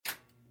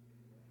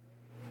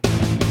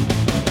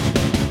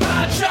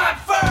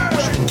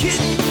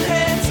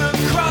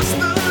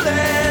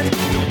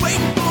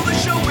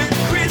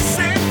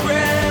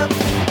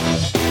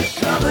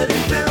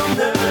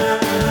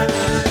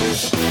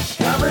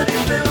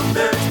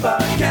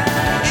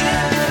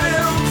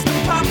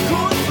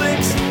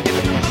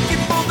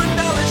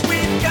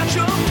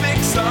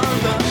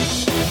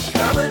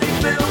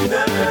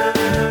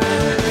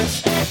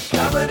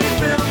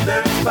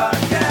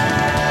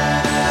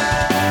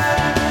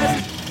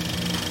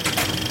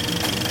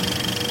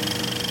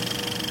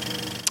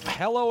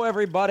Hello,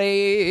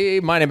 everybody.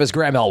 My name is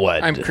Graham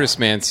Elwood. I'm Chris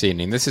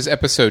Mancini. This is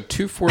episode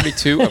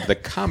 242 of the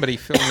Comedy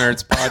Film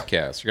Nerds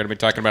podcast. We're going to be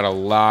talking about a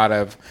lot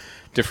of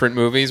different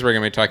movies. We're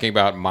going to be talking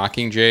about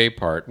Moking Jay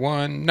Part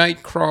 1,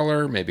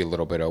 Nightcrawler, maybe a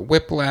little bit of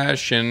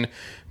Whiplash, and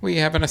we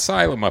have an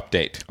Asylum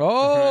update.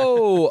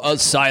 Oh,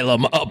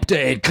 Asylum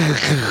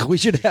update. We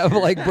should have,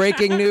 like,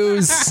 breaking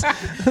news.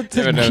 Have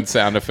a known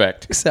sound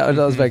effect. Sound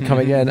effect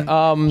coming in.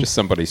 Just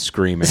somebody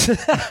screaming.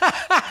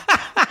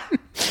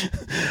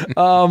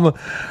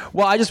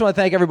 Well, I just want to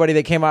thank everybody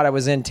that came out. I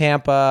was in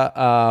Tampa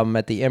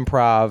at the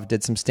Improv,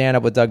 did some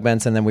stand-up with Doug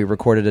Benson, then we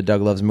recorded a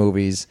Doug Loves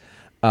Movies,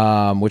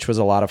 which was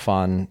a lot of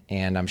fun,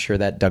 and I'm sure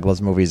that Doug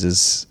Loves Movies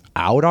is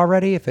out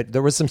already.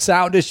 There was some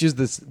sound issues,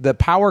 the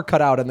power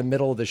cut out in the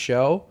middle of the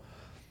show,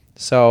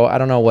 so I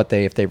don't know if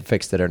they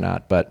fixed it or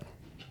not, but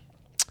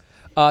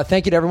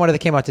thank you to everyone that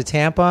came out to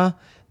Tampa,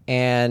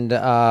 and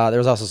there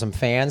was also some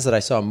fans that I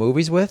saw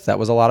movies with. That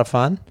was a lot of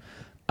fun.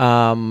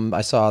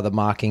 I saw the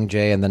Moking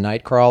Jay and the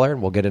Nightcrawler,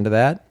 and we'll get into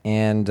that.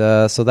 And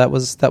so that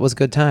was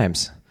good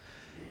times.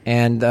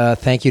 And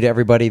thank you to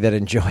everybody that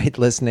enjoyed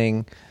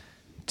listening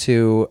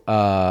to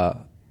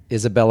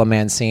Isabella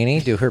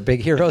Mancini do her Big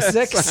Hero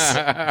 6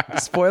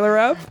 spoiler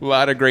up. A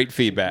lot of great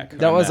feedback.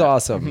 That was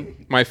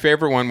awesome. My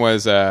favorite one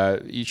was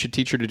you should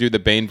teach her to do the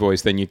Bane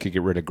voice, then you could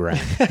get rid of Graham.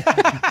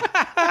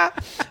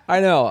 I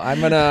know.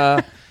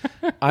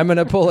 I'm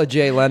gonna pull a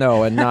Jay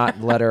Leno and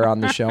not let her on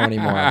the show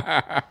anymore,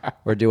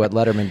 or do what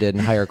Letterman did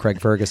and hire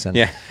Craig Ferguson.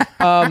 Yeah.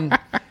 And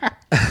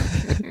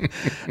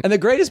the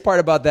greatest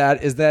part about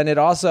that is then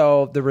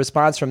the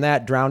response from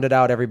that drowned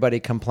out everybody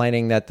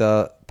complaining that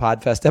the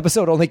Podfest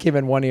episode only came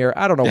in one ear.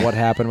 I don't know what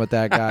happened with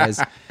that, guys.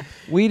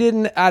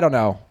 I don't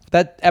know.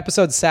 That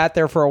episode sat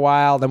there for a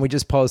while, then we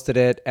just posted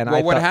it. And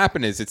what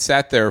happened is it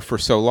sat there for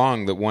so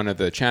long that one of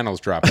the channels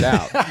dropped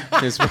out.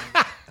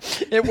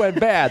 It went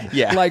bad.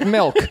 Yeah. Like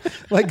milk.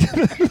 Like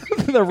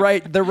the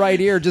right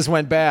ear just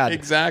went bad.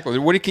 Exactly.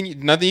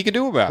 Nothing you can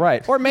do about it.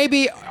 Right. Or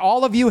maybe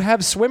all of you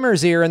have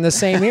swimmer's ear in the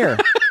same ear.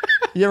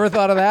 You ever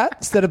thought of that?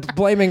 Instead of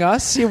blaming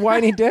us, you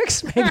whiny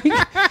dicks? Maybe.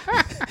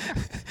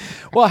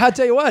 Well, I'll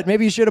tell you what.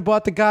 Maybe you should have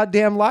bought the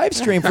goddamn live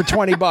stream for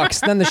 $20.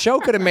 Then the show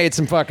could have made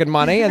some fucking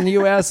money, and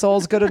you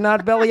assholes could have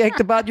not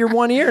bellyached about your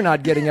one ear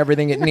not getting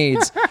everything it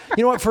needs.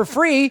 You know what? For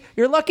free,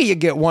 you're lucky you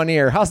get one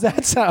ear. How's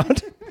that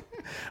sound?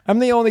 I'm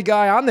the only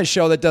guy on this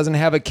show that doesn't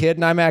have a kid,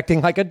 and I'm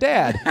acting like a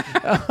dad.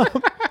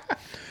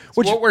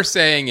 What we're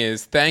saying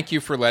is thank you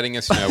for letting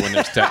us know when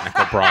there's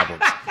technical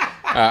problems.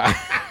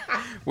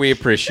 We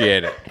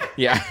appreciate it.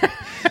 Yeah.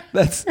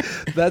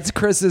 That's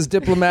Chris's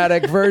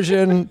diplomatic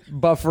version,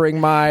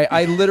 buffering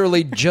I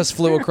literally just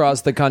flew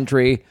across the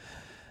country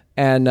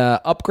and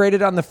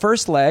upgraded on the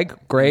first leg.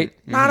 Great.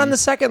 Mm-hmm. Not on the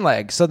second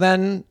leg. So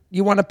then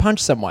you want to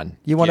punch someone.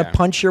 You want to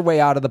punch your way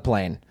out of the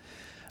plane.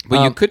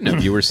 But you couldn't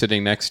have. You were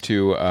sitting next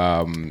to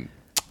a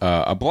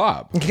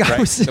blob. Right? I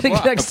was sitting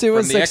next to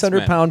a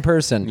 600-pound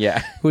person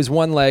whose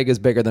one leg is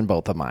bigger than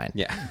both of mine.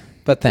 Yeah.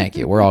 But thank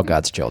you. We're all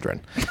God's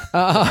children.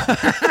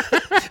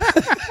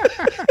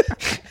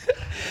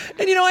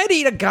 And, I had to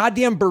eat a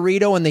goddamn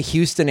burrito in the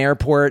Houston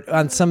airport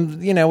on some,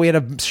 we had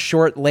a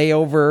short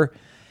layover.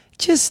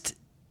 Just,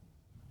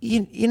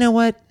 you know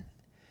what?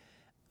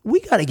 We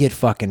got to get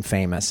fucking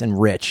famous and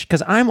rich,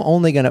 because I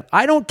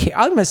don't care.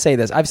 I'm going to say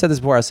this. I've said this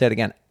before. I'll say it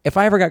again. If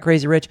I ever got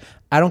crazy rich,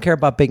 I don't care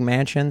about big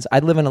mansions.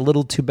 I'd live in a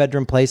little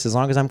 2-bedroom place as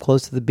long as I'm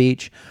close to the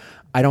beach.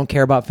 I don't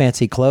care about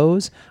fancy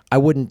clothes. I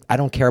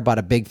don't care about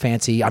a big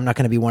fancy, I'm not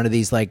going to be one of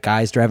these like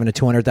guys driving a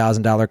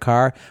 $200,000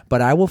 car,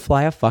 but I will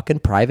fly a fucking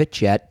private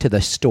jet to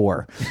the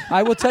store.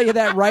 I will tell you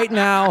that right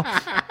now.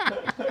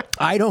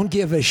 I don't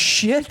give a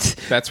shit.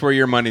 That's where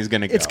your money's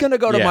going to go. It's going to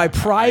go to my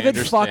private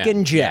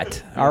fucking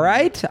jet. All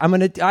right?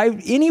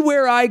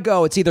 Anywhere I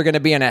go, it's either going to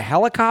be in a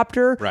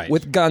helicopter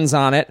with guns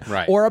on it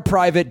or a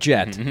private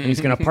jet. Mm-hmm. He's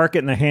going to park it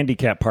in the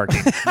handicap parking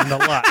in the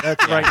lot.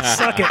 That's right.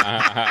 Suck it.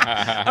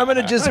 I'm going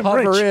to just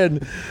hover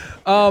in.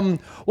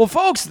 Well,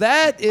 folks,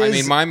 that is... I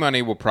mean, my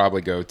money will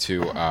probably go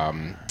to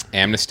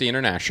Amnesty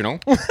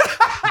International.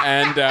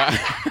 And...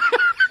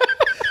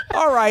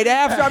 All right,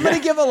 after I'm going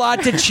to give a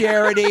lot to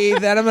charity,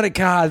 then I'm going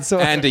to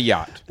and a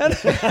yacht.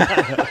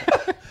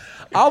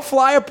 I'll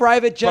fly a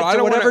private jet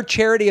to whatever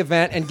charity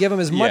event and give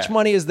them as much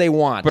money as they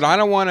want. But I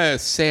don't want to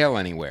sail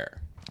anywhere.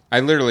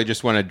 I literally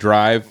just want to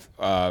drive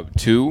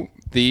to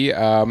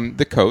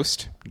the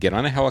coast, get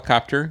on a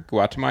helicopter, go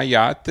out to my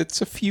yacht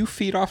that's a few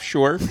feet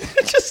offshore,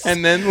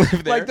 and then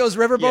live there. Like those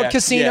riverboat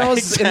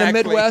casinos in the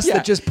Midwest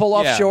that just pull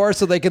offshore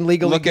so they can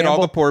legally look gamble. At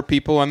all the poor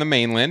people on the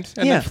mainland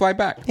and then fly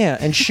back. Yeah,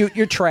 and shoot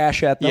your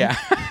trash at them. Yeah.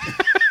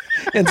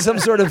 And some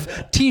sort of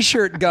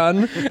T-shirt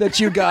gun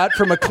that you got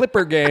from a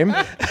Clipper game.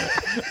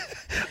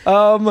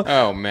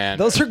 Oh man,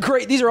 those are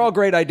great. These are all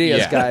great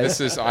ideas, guys.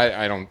 This is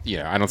I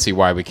don't see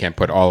why we can't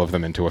put all of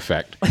them into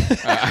effect.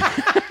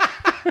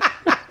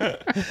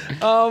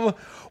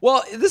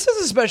 Well, this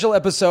is a special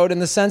episode in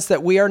the sense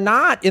that we are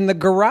not in the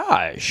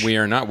garage. We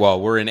are not.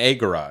 Well, we're in a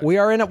garage. We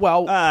are in it.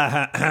 Well,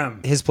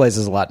 his place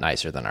is a lot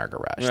nicer than our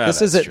garage. Yeah,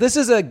 this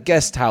is a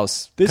guest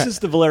house. This is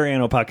the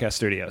Valeriano Podcast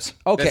Studios.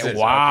 Okay.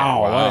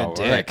 Wow. What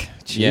a dick.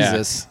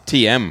 Jesus.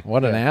 Yeah. TM.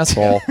 What an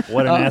asshole.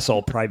 What an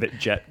asshole private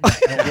jet.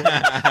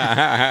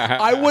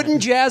 I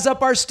wouldn't jazz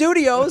up our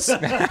studios,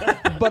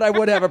 but I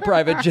would have a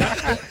private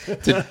jet.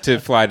 to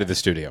fly to the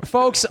studio.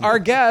 Folks, our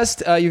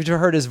guest, you've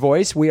heard his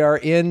voice. We are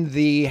in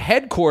the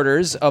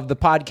headquarters of the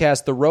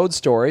podcast, The Road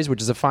Stories,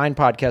 which is a fine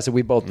podcast that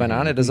we've both been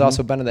on. It has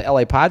also been in the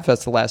LA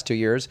Podfest the last 2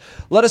 years.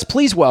 Let us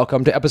please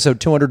welcome to episode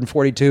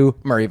 242,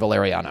 Murray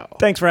Valeriano.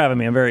 Thanks for having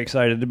me. I'm very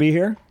excited to be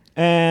here.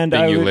 And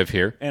you live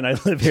here. And I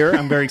live here.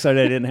 I'm very excited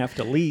I didn't have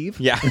to leave.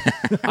 Yeah.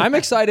 I'm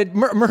excited.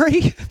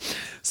 Murray,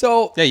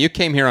 so... Yeah, you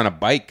came here on a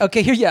bike.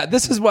 Okay,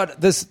 this is what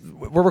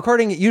we're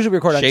recording. Usually we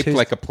record on Shaped Tuesday.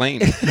 like a plane.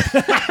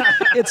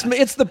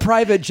 It's the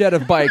private jet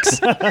of bikes.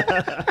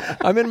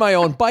 I'm in my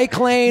own bike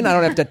lane. I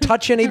don't have to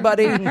touch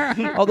anybody.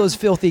 All those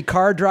filthy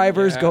car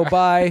drivers go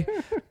by.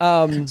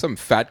 Some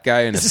fat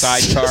guy in a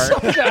sidecar.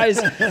 Some guy's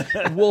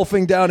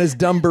wolfing down his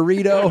dumb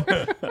burrito.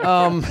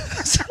 Some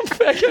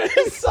fat guy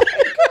in a sidecar.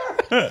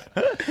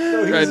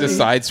 Tried to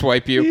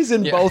sideswipe you. He's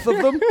in both of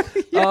them.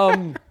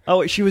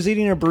 Oh, she was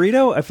eating a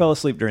burrito? I fell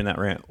asleep during that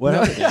rant. What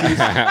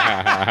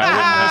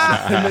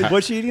happened?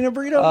 Was she eating a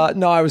burrito?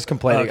 No, I was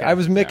complaining. Okay. I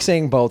was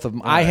mixing both of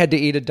them. I had to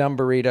eat a dumb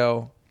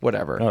burrito.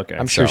 Whatever. Okay.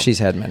 I'm sure So- she's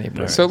had many.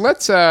 But So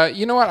let's,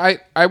 you know what?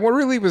 I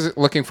really was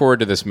looking forward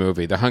to this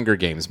movie, The Hunger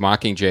Games,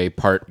 Moking Jay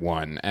Part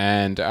 1.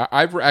 And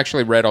I've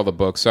actually read all the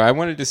books, so I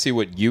wanted to see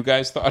what you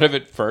guys thought of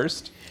it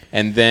first.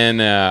 And then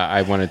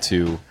I wanted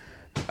to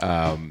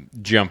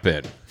jump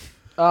in.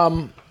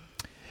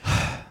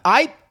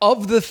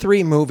 Of the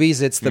three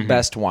movies, it's the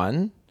best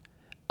one.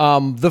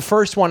 The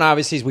first one,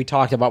 obviously, as we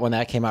talked about when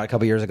that came out a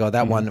couple years ago,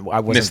 that one I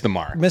wasn't Missed the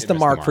mark. Missed the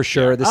mark for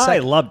sure. yeah. The I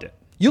second, loved it.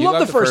 you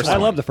loved the first I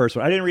one. love the first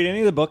one. I didn't read any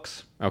of the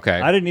books. Okay.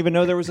 I didn't even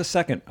know there was a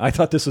second. I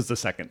thought this was the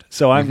second.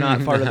 So I'm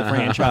not part of the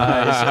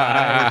franchise.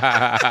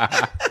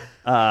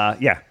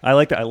 Yeah, I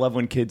liked it. I love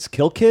when kids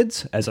kill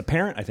kids. As a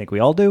parent, I think we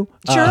all do.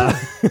 Sure. No,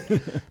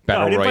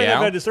 Battle I didn't find that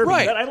Royale. disturbing,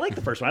 Right. but I like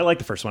the first one. I like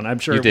the first one. I'm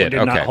sure You it did, did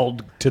not okay.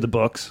 hold to the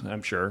books.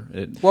 I'm sure.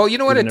 Well, you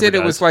know what it never did? It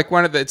does. was like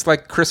it's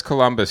like Chris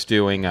Columbus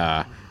doing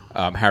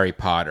Harry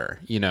Potter.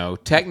 You know,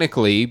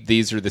 technically,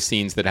 these are the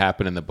scenes that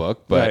happen in the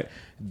book, but Right.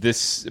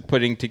 this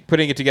putting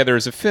it together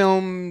as a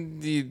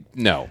film,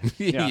 no.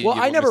 Yeah. Well,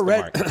 I never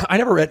read. I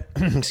never read.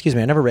 Excuse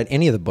me. I never read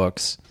any of the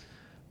books,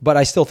 but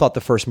I still thought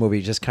the first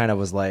movie just kind of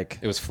was like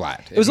It was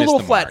flat. it was a missed little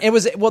the flat. mark. It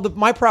was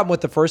my problem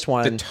with the first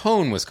one. The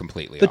tone was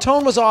completely The off.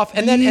 tone was off,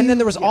 and then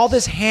there was all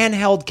this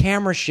handheld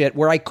camera shit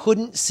where I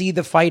couldn't see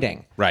the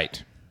fighting.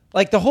 Right.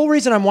 Like the whole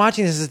reason I'm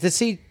watching this is to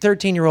see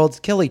 13-year-olds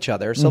kill each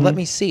other. So let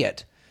me see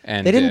it.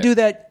 And, they didn't do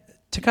that.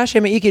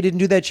 Takashi Miike didn't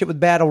do that shit with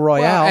Battle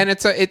Royale. Well, and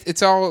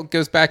it's all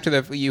goes back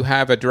to you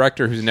have a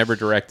director who's never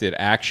directed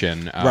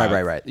action.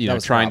 Right. You That know,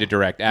 was the trying to problem.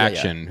 direct Yeah,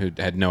 action who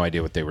had no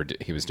idea what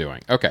he was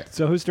doing. Okay.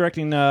 So who's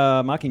directing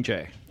Moking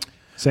Jay?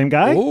 Same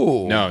guy?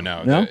 Ooh. No.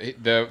 No?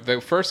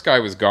 The first guy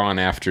was gone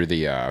after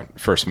the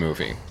first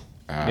movie.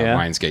 Yeah.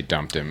 Lionsgate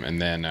dumped him,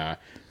 and then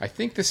I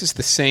think this is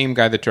the same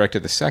guy that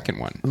directed the second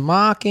one.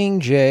 Moking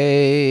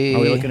Jay. Are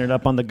we looking it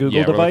up on the Google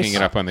Yeah, we're device? looking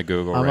it up on the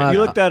Google I'm right not- You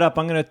now. look that up.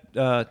 I'm going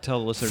to tell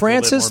the listeners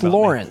Francis a little bit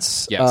more about me.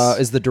 Lawrence Yes.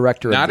 is the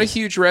director Not of a this.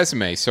 huge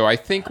resume, so I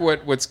think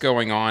what's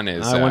going on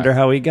is I wonder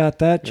how he got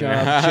that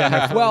job.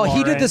 Jennifer Well,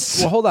 he did Lawrence.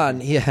 this. Well, hold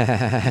on.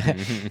 Yeah.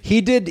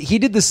 he did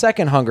the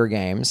second Hunger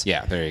Games.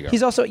 Yeah, there you go.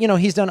 He's also,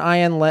 he's done I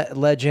Am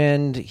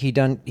Legend. He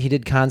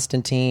did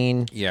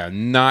Constantine. Yeah,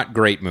 not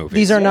great movies.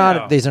 These are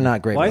Yeah.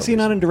 not great. Why is he movies.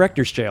 not in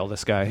director's jail,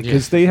 this guy?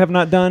 Because they have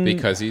not done...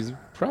 because he's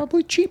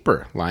probably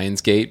cheaper.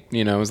 Lionsgate,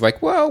 is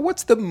like, well,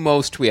 what's the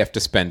most we have to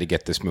spend to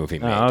get this movie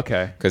made? Oh,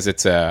 okay. Because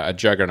it's a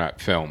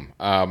juggernaut film.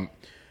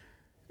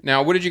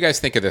 Now, what did you guys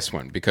think of this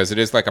one? Because it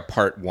is like a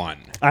part one.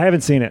 I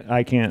haven't seen it.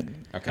 I can't.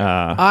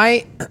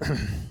 Okay.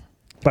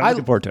 But I'm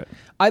looking forward to it.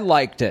 I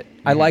liked it.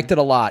 I liked it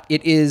a lot.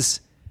 It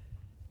is,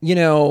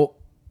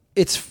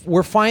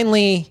 we're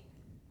finally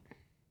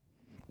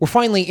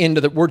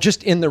we're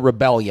just in the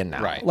rebellion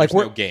now. Right. Like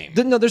There's no game.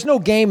 No, there's no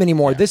game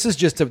anymore. This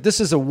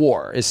is a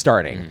war is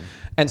starting.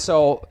 And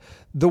so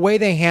the way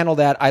they handle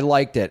that, I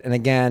liked it. And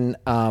again,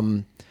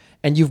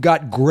 and you've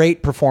got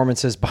great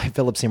performances by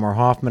Philip Seymour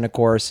Hoffman, of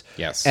course.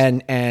 Yes.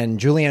 And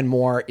Julianne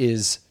Moore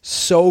is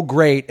so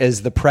great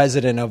as the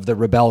president of the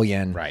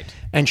rebellion. Right.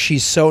 And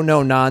she's so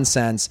no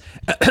nonsense.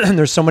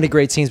 There's so many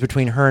great scenes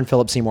between her and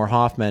Philip Seymour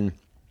Hoffman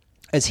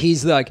as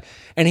he's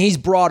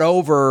brought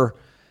over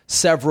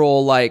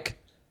several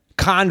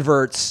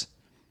converts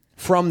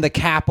from the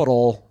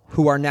Capitol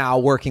who are now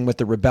working with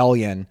the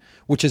rebellion,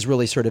 which is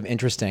really sort of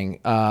interesting,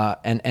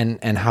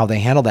 and how they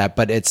handle that.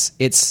 But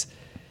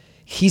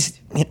he's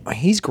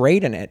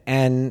great in it,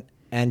 and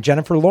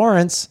Jennifer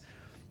Lawrence,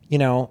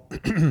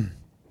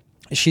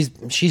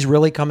 she's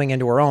really coming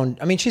into her own.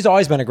 I mean, she's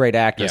always been a great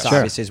actress, Yeah, sure.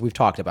 obviously, as we've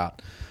talked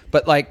about.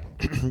 But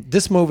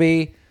this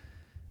movie,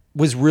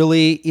 was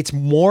really, it's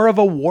more of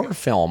a war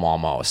film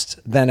almost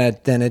than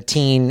a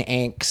teen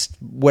angst,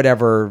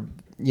 whatever,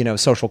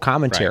 social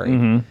commentary.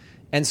 Right.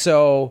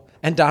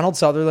 And Donald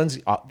Sutherland's,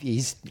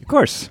 he's Of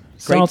course.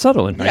 Great. Donald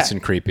Sutherland. Nice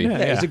and creepy.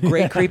 Yeah, he's a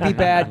great creepy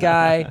bad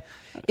guy.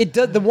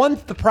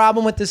 The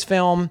problem with this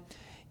film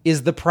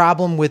is the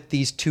problem with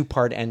these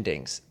 2-part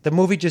endings. The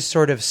movie just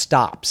sort of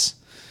stops.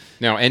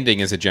 Now, ending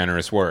is a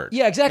generous word.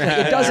 Yeah, exactly.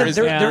 It doesn't.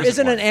 There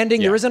isn't an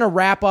ending. Yeah. There isn't a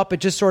wrap up. It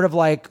just sort of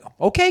like,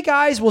 okay,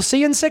 guys, we'll see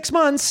you in 6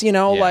 months.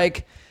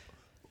 Like.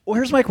 Well,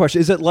 here's my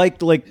question: is it like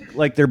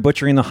they're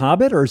butchering The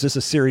Hobbit, or is this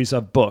a series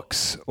of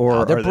books?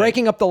 Or They're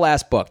breaking up the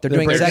last book. They're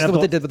doing breaking exactly up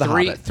what they did with the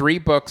Hobbit. 3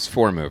 books,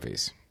 4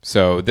 movies.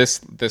 So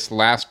this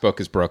last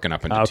book is broken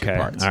up into 2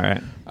 parts. All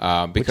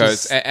right.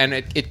 Because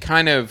it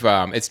kind of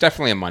it's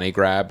definitely a money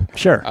grab.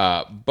 Sure.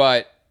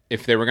 But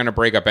if they were going to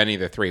break up any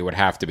of the 3, it would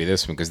have to be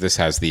this one because this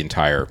has the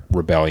entire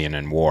rebellion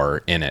and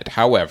war in it.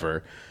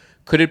 However,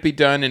 could it be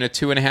done in a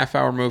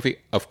 2.5-hour movie?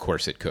 Of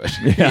course it could.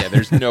 Yeah,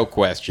 there's no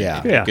question.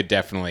 Yeah. It could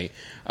definitely.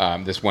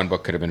 This one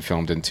book could have been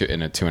filmed in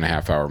a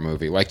 2.5-hour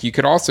movie. Like you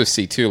could also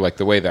see too, like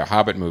the way the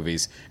Hobbit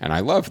movies, and I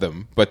love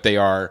them, but they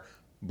are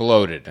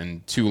bloated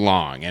and too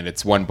long, and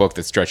it's one book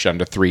that's stretched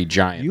onto 3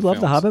 giant. You love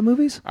films. the Hobbit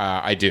movies?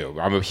 I do.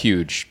 I'm a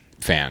huge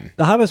fan.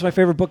 The Hobbit's my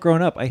favorite book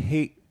growing up. I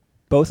hate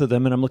both of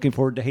them, and I'm looking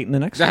forward to hating the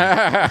next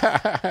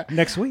one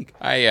next week.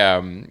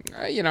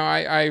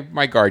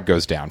 My guard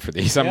goes down for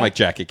these. I'm like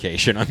Jackie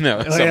Cation on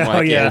those. I'm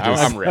ready.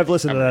 I've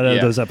listened to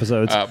those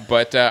episodes.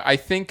 But I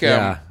think So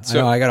I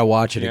know, I got to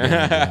watch it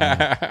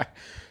again.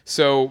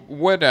 So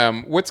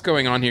what's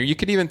going on here? You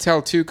could even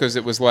tell too, because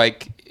it was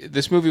like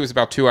this movie was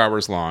about 2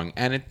 hours long,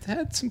 and it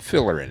had some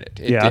filler in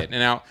it. It did. And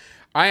now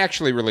I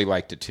actually really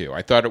liked it too.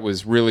 I thought it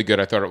was really good.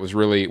 I thought it was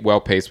really well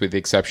paced, with the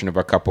exception of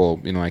a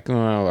couple.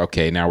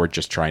 Okay, now we're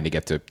just trying to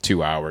get to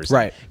 2 hours,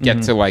 right?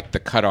 Get to like the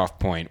cutoff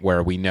point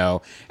where we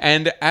know.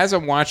 And as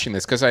I'm watching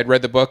this, because I'd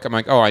read the book, I'm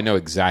like, oh, I know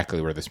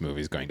exactly where this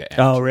movie is going to end.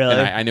 Oh, really?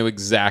 And I knew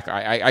exactly.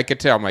 I could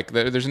tell. I'm like,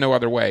 there's no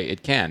other way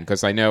it can,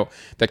 because I know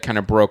that kind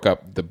of broke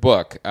up the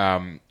book.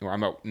 I'm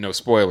no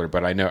spoiler,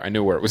 but I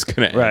knew where it was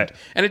going to end, right?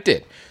 And it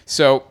did.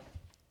 So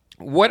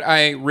what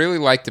I really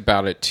liked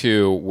about it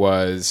too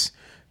was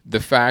the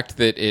fact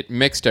that it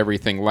mixed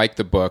everything like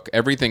the book,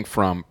 everything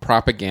from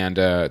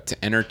propaganda to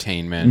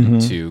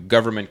entertainment to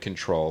government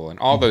control and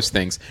all those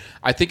things.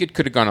 I think it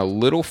could have gone a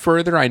little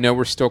further. I know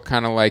we're still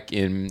kind of like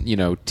in,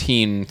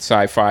 teen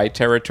sci-fi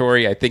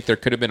territory. I think there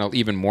could have been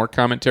even more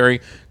commentary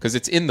because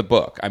it's in the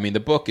book. I mean, the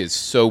book is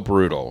so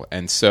brutal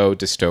and so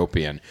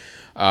dystopian.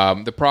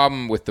 The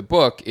problem with the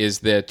book is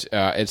that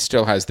it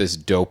still has this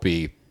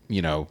dopey,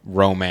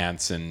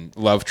 romance and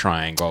love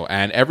triangle.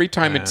 And every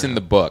time it's in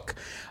the book,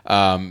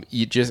 I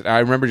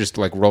remember just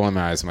like rolling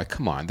my eyes. I'm like,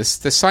 come on, the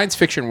science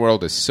fiction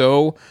world is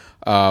so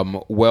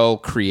well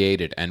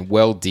created and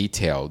well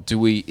detailed.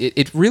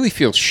 It really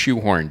feels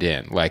shoehorned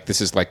in. Like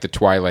this is like the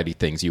Twilighty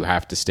things you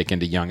have to stick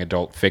into young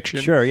adult fiction.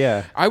 Sure,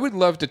 yeah. I would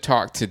love to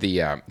talk to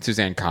the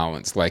Suzanne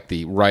Collins, like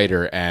the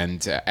writer,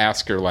 and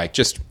ask her, like,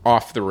 just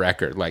off the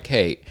record, like,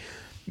 hey,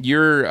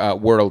 your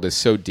world is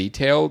so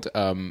detailed.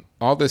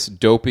 All this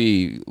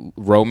dopey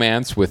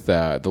romance with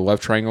the love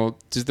triangle.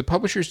 Did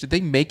they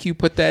make you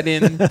put that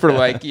in for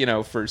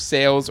for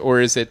sales,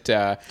 or is it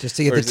just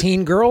to get the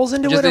teen girls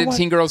into just it? The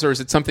teen girls, or is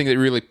it something that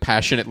really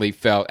passionately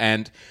felt?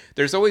 And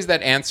there's always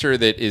that answer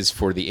that is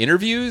for the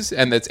interviews,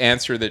 and that's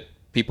answer that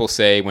people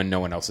say when no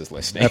one else is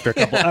listening. After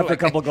a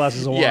couple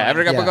glasses of wine. Yeah,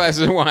 after a couple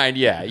glasses of wine,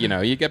 yeah.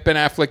 You get Ben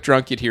Affleck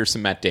drunk, you'd hear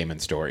some Matt Damon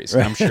stories,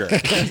 I'm sure.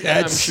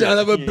 That son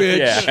of a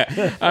bitch.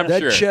 Yeah, that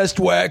sure. chest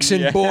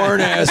waxing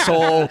born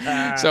asshole.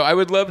 So I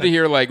would love to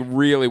hear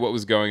really what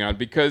was going on,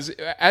 because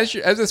as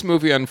this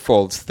movie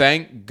unfolds,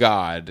 thank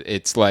God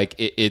it's like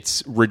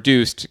it's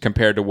reduced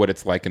compared to what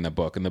it's like in the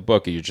book. In the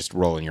book, you're just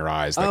rolling your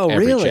eyes.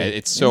 Really?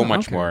 It's so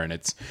much more, and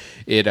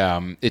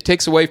it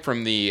takes away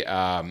from the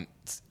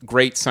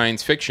great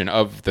science fiction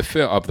of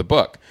the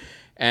book.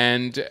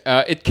 And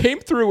it came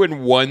through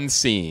in one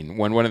scene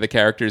when one of the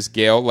characters,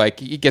 Gale,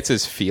 he gets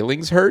his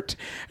feelings hurt.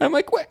 And I'm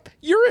like, what?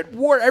 You're at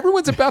war.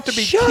 Everyone's about to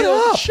be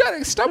killed. Shut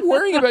up. Stop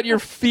worrying about your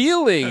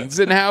feelings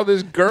and how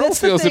this girl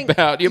feels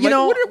about you.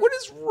 What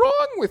is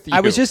wrong with you?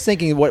 I was just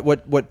thinking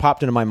what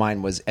popped into my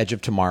mind was Edge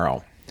of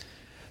Tomorrow.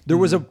 There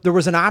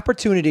was an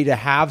opportunity to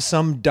have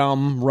some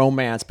dumb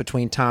romance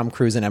between Tom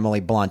Cruise and Emily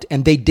Blunt,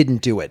 and they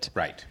didn't do it.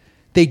 Right.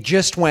 They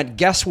just went,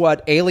 guess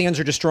what? Aliens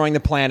are destroying the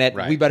planet.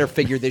 Right. We better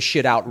figure this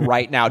shit out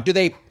right now.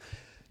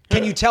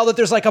 Can you tell that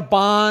there's like a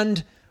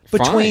bond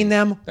between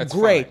them? That's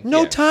great. fine.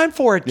 No Yeah. time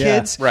for it,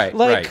 kids.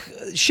 Right.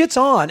 Shit's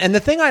on. And the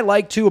thing I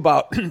like too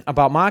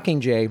about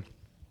Moking Jay,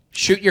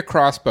 shoot your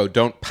crossbow,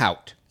 don't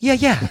pout.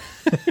 Yeah.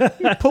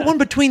 Put one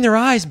between their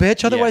eyes,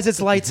 bitch. Otherwise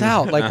it's lights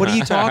out. Like, what are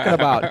you talking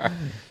about?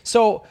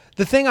 So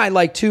the thing I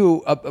like too,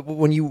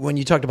 when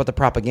you talked about the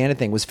propaganda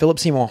thing, was Philip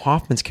Seymour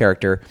Hoffman's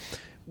character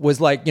was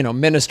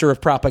minister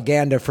of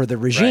propaganda for the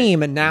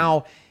regime. Right. And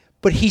now,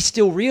 but he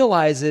still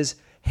realizes,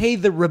 hey,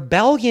 the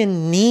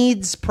rebellion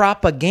needs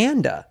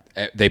propaganda.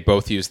 They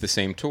both use the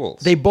same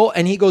tools.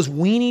 And he goes,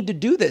 we need to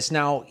do this.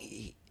 Now,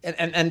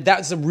 and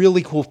that's a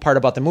really cool part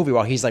about the movie.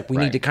 While he's like, we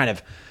need to kind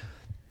of,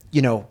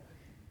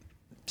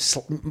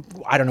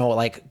 I don't know,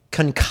 like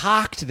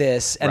concoct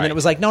this, and then it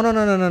was like, no.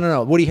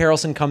 Woody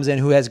Harrelson comes in,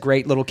 who has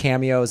great little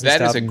cameos. And That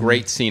stuff. is a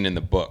great scene in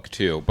the book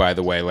too, by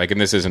the way. Like,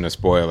 and this isn't a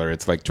spoiler.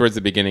 It's like towards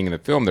the beginning of the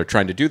film, they're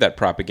trying to do that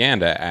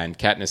propaganda, and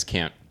Katniss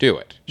can't do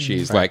it.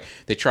 She's like,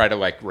 they try to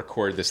like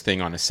record this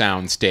thing on a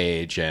sound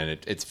stage, and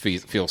it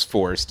feels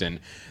forced. And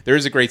there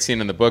is a great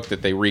scene in the book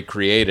that they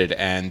recreated,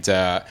 and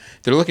they're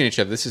looking at each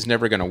other. This is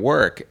never going to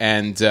work.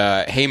 And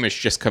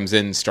Hamish just comes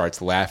in and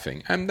starts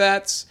laughing, and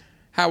that's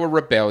how a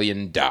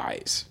rebellion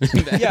dies.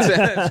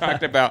 That's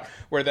talked about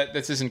where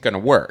this isn't going to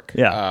work.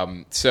 Yeah.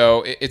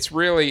 So it's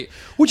really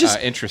which is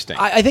interesting.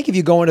 I think if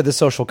you go into the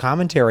social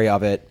commentary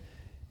of it,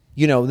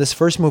 this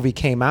first movie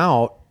came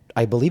out,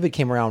 I believe it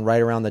came around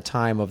right around the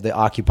time of the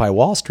Occupy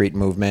Wall Street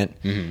movement.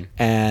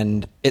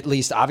 And at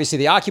least, obviously,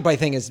 the Occupy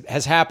thing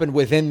has happened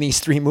within these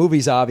 3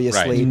 movies,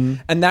 obviously.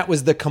 Right. And that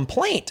was the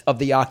complaint of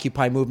the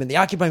Occupy movement. The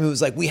Occupy movement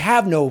was like, we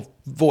have no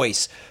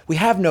voice. We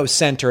have no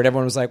center. And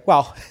everyone was like,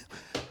 well,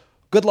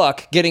 good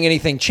luck getting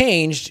anything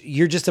changed.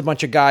 You're just a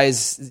bunch of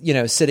guys,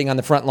 sitting on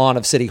the front lawn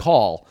of City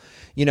Hall,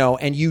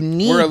 and you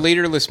need... We're a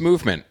leaderless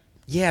movement.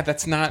 Yeah,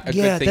 that's not a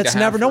good thing that's to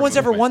have never... No for a one's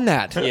ever movement. won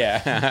that.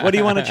 Yeah. What do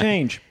you want to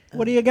change?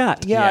 What do you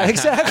got? Yeah,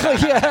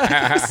 exactly.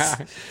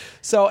 Yeah.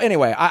 So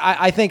anyway,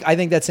 I think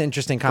that's an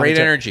interesting commentary.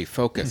 Great energy,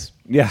 focus.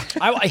 Yeah.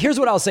 Here's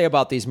what I'll say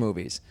about these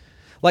movies.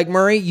 Like,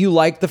 Murray, you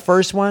liked the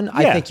first one.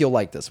 I think you'll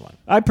like this one.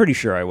 I'm pretty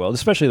sure I will,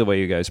 especially the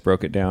way you guys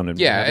broke it down. And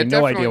Yeah, I have it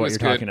no definitely idea what was you're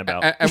good. talking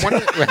about. And one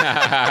of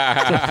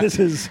the, This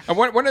is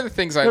one of the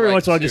things I every like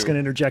once in a while too, just going to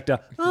interject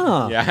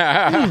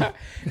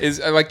is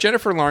like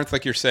Jennifer Lawrence,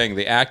 like you're saying,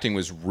 the acting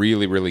was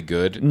really, really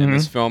good in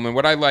this film. And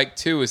what I like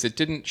too is it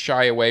didn't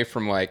shy away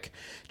from like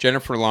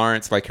Jennifer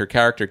Lawrence, like her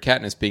character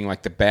Katniss, being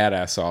like the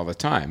badass all the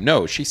time.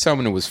 No, she's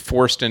someone who was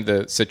forced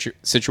into the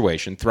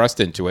situation,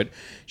 thrust into it.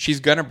 She's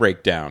going to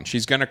break down.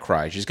 She's going to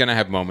cry. She's going to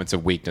have moments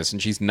of weakness,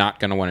 and she's not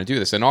going to want to do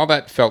this. And all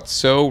that felt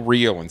so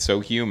real and so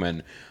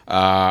human.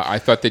 I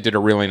thought they did a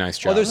really nice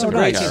job. Well, there's some with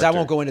her great scenes. I character.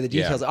 won't go into the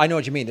details. Yeah. I know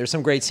what you mean. There's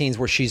some great scenes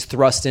where she's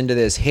thrust into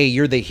this, hey,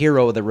 you're the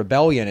hero of the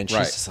rebellion. And she's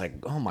Right. just like,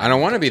 oh my I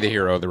don't want to be the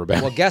hero of the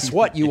rebellion. Well, guess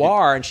what? You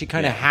are, and she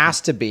kind of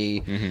has to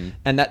be,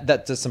 and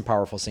that does some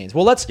powerful scenes.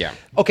 Well,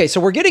 okay.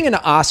 So we're getting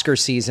into Oscar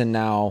season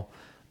now,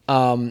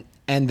 and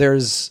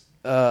there's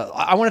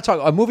I want to talk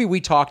a movie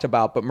we talked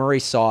about, but Murray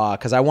saw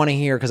because I want to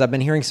hear because I've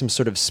been hearing some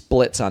sort of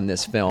splits on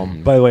this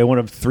film. By the way, one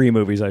of 3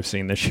 movies I've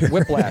seen this year.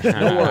 Whiplash,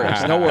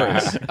 no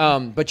worries.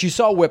 But you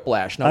saw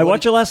Whiplash. Now, I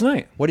watched it last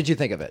night. What did you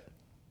think of it?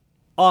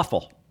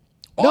 Awful.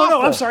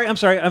 No, I'm sorry.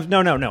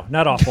 No,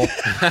 not awful.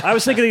 I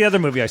was thinking of the other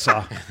movie I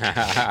saw.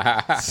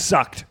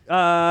 Sucked.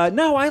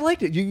 No, I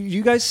liked it.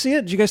 You guys see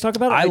it? Did you guys talk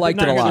about it? I liked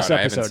did it a not hear lot. this I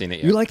haven't episode. seen it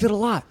yet. You liked it a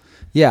lot.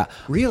 Yeah,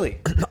 Really?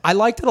 I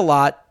liked it a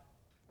lot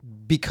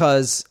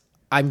because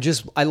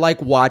I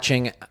like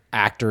watching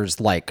actors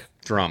like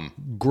Drum.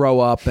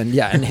 grow up and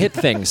hit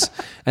things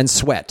and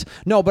sweat.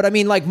 No, but I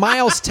mean, like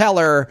Miles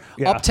Teller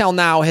up till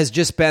now has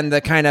just been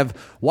the kind of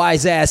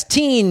wise ass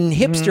teen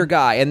hipster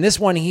guy, and this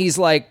one he's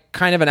like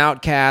kind of an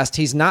outcast.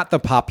 He's not the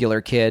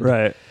popular kid,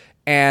 Right.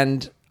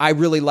 And I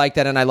really like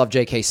that, and I love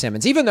J.K.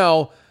 Simmons, even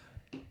though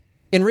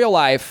in real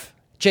life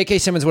J.K.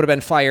 Simmons would have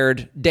been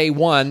fired day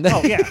one.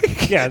 Oh, yeah.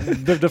 Yeah,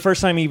 the first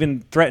time he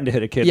even threatened to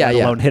hit a kid, let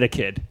alone hit a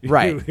kid.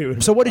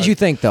 Right. So what did you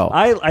think, though?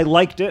 I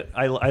liked it.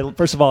 I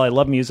first of all, I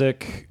love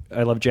music.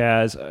 I love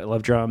jazz. I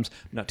love drums.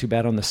 I'm not too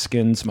bad on the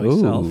skins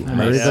myself.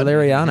 Murray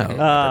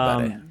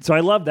Valeriano. So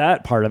I love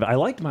that part of it. I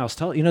liked Miles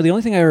Teller. The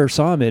only thing I ever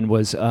saw him in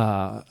was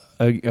a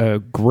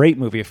great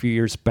movie a few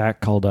years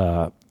back called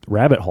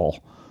Rabbit Hole,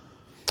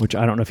 which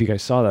I don't know if you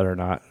guys saw that or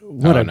not.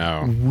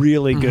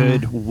 Really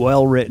good,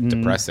 well-written,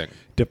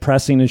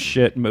 depressing as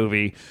shit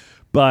movie.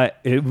 But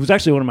it was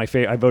actually one of my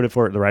favorite. I voted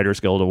for it at the Writers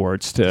Guild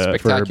Awards.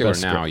 Spectacular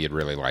for Now, you'd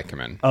really like him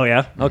in. Oh,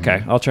 yeah?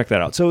 Okay, I'll check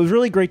that out. So it was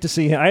really great to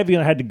see him. I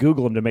even had to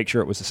Google him to make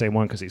sure it was the same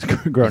one because he's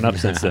grown up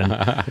since then.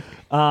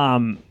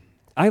 I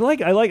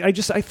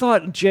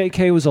thought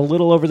J.K. was a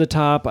little over the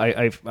top.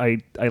 I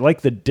like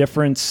the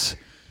difference,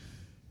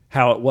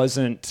 how it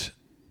wasn't...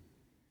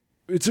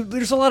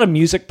 There's a lot of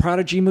music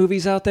prodigy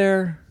movies out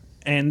there,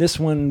 and this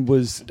one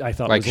was, I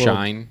thought... Like was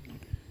Shine?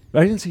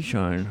 I didn't see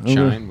Shine.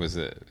 Shine was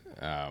it...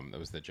 that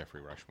was the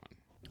Jeffrey Rush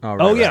one.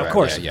 Oh, yeah, of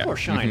course. Yeah. Of course,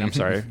 Shine. I'm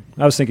sorry.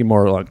 I was thinking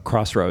more like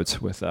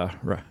Crossroads with...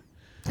 what's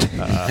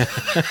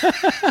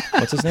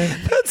his name?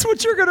 That's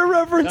what you're going to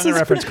reference. I'm gonna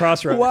reference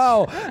Crossroads.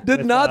 Wow.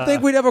 Did not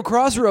think we'd have a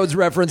Crossroads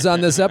reference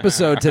on this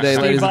episode today,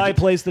 ladies Steve Vai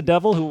plays the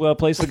devil who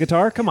plays the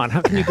guitar. Come on,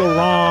 how can you go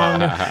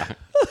wrong?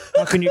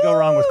 How can you go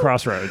wrong with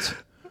Crossroads?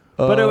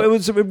 But it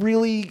was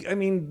really, I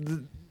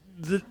mean,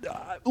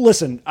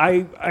 listen,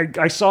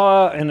 I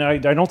saw, and I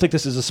don't think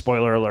this is a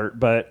spoiler alert,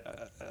 but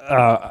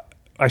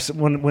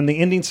when the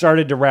ending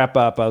started to wrap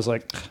up, I was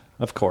like,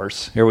 of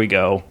course, here we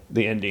go,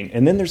 the ending.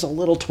 And then there's a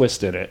little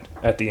twist in it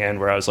at the end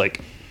where I was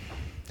like,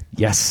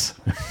 yes.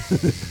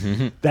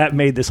 That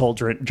made this whole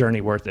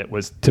journey worth it,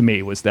 was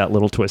that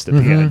little twist at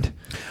the end.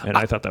 And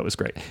I thought that was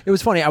great. It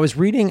was funny. I was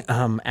reading,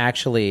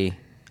 actually,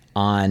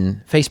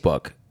 on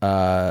Facebook.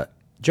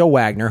 Joe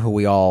Wagner, who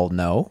we all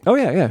know. Oh,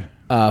 yeah.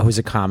 Who's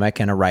a comic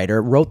and a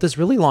writer, wrote this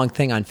really long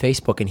thing on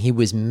Facebook, and he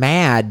was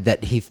mad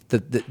that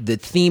the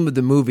theme of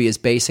the movie is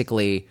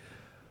basically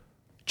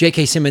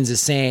J.K. Simmons is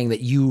saying that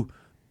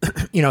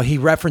he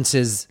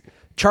references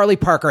Charlie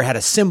Parker had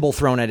a cymbal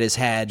thrown at his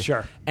head,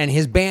 sure, and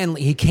his band,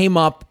 he came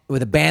up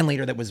with a band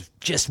leader that was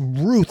just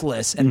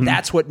ruthless, and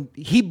that's what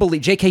he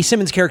believed. J.K.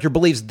 Simmons' character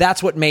believes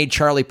that's what made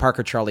Charlie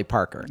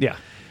Parker. Yeah,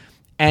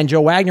 and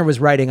Joe Wagner was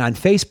writing on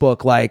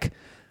Facebook like.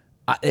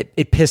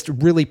 It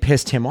really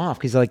pissed him off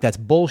because like that's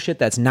bullshit.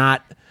 That's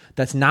not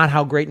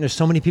how greatness.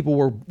 So many people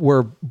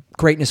were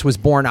greatness was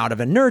born out of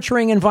a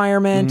nurturing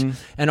environment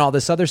and all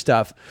this other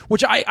stuff,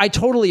 which I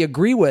totally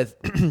agree with.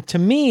 To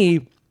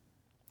me,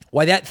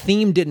 why that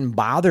theme didn't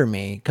bother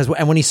me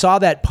and when he saw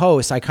that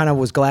post, I kind of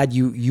was glad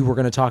you were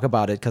going to talk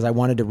about it because I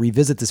wanted to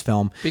revisit this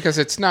film because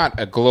it's not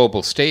a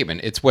global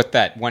statement. It's what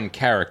that one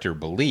character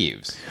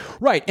believes,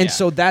 right? And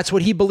so that's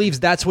what he believes.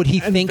 That's what he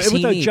thinks he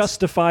needs. With a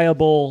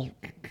justifiable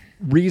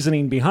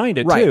reasoning behind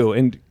it too,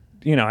 and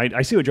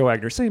I see what Joe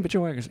Wagner's saying, but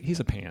Joe Wagner, he's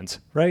a pans,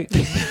 right?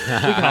 He's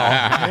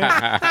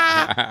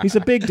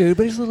a big dude,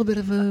 but he's a little bit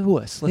of a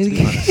wuss. Let's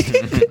be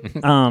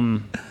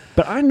honest.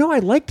 But I know I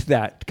liked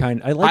that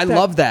kind. I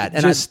love that,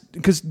 and just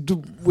because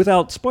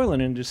without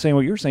spoiling and just saying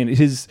what you're saying,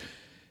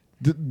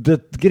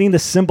 the getting the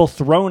cymbal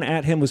thrown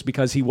at him was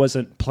because he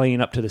wasn't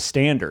playing up to the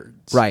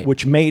standards, right?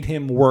 Which made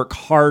him work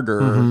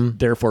harder,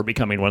 therefore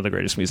becoming one of the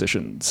greatest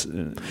musicians.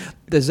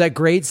 There's that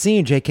great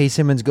scene. J.K.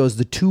 Simmons goes,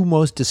 "The two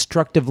most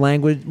destructive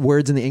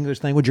words in the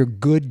English language are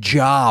good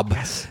job."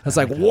 Yes. It's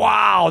like,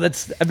 wow,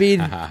 there's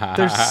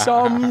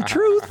some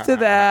truth to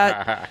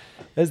that.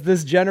 As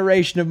this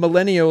generation of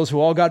millennials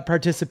who all got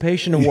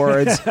participation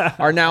awards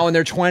are now in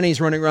their 20s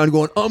running around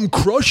going, I'm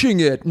crushing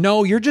it.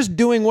 No, you're just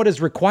doing what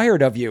is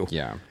required of you.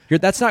 Yeah.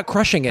 That's not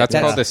crushing it. That's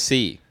called a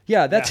C.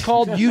 Yeah, that's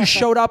called you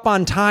showed up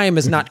on time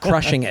is not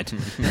crushing it.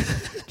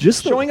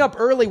 Just showing up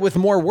early with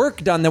more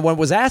work done than what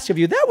was asked of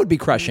you, that would be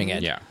crushing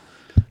it. Yeah.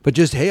 But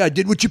just, hey, I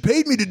did what you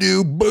paid me to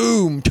do.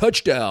 Boom,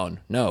 touchdown.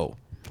 No.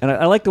 And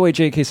I like the way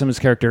J.K. Simmons'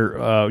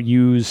 character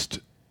used...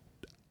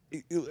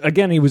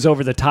 Again, he was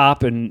over the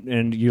top,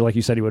 and you, like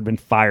you said, he would have been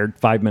fired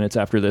 5 minutes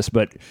after this.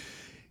 But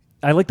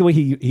I like the way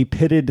he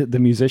pitted the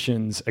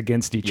musicians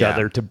against each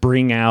other to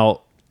bring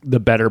out the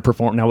better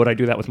performance. Now, would I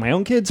do that with my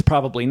own kids?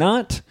 Probably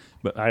not.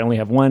 But I only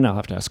have one. I'll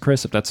have to ask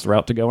Chris if that's the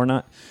route to go or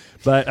not.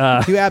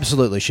 But you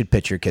absolutely should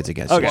pitch your kids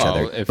against each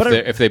other.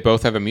 If they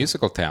both have a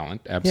musical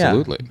talent,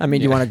 absolutely. Yeah. I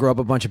mean, you want to grow up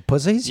a bunch of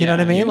pussies? You know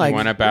what I mean? You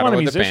want to battle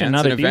with the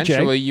bands, and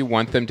eventually you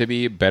want them to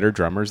be better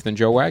drummers than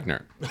Joe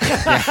Wagner.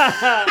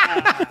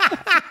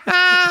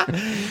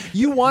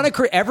 You want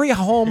to every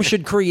home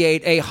should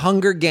create a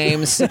Hunger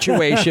Games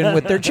situation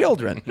with their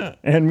children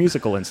and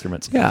musical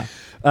instruments. Yeah.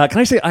 Can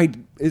I say all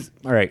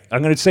right?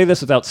 I'm going to say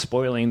this without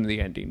spoiling the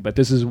ending, but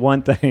this is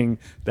one thing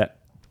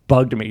that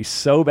bugged me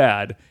so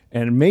bad,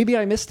 and maybe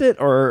I missed it,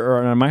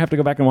 or I might have to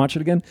go back and watch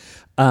it again.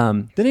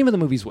 The name of the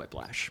movie is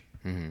Whiplash.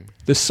 Mm-hmm.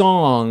 The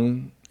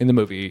song in the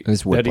movie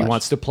that he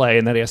wants to play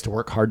and that he has to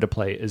work hard to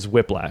play is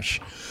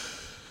Whiplash.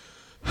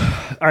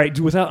 All right,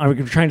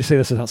 I'm trying to say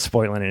this without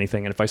spoiling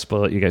anything, and if I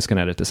spoil it, you guys can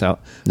edit this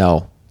out.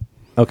 No.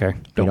 Okay.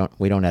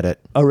 We don't edit.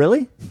 Oh,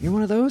 really? You're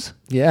one of those?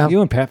 Yeah.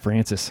 You and Pat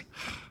Francis.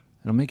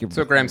 It'll make you.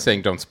 So Graham's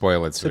saying don't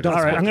spoil it. So all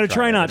right, I'm going to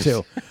try not to.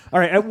 All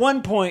right, at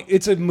one point,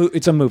 it's a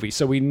movie,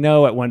 so we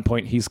know at one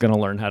point he's going to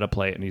learn how to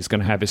play it, and he's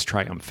going to have his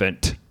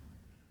triumphant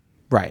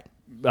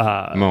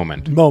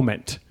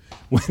moment.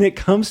 When it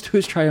comes to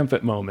his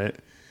triumphant moment,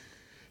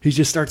 he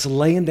just starts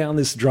laying down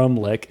this drum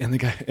lick, and the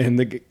guy and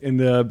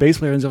the bass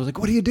player ends up like,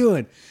 "What are you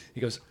doing?"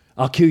 He goes,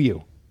 "I'll cue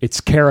you.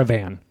 It's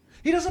Caravan."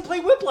 He doesn't play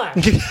Whiplash.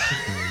 He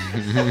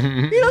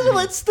doesn't.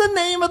 It's the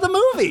name of the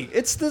movie.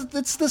 It's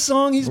the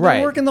song he's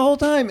been working the whole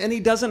time, and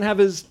he doesn't have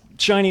his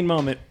shining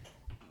moment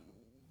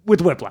with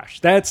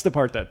Whiplash. That's the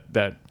part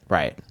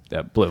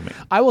that blew me.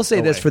 I will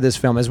say this for this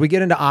film: as we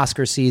get into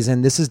Oscar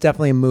season, this is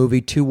definitely a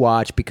movie to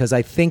watch because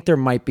I think there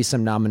might be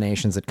some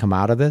nominations that come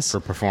out of this for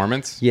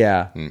performance.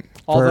 Yeah,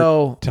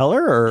 although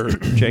Teller or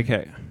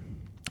J.K.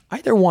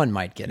 either one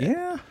might get it.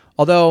 Yeah.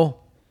 Although,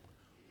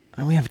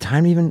 do we have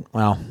time even?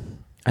 Well,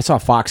 I saw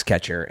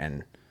Foxcatcher,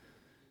 and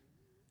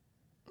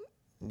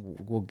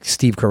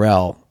Steve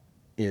Carrell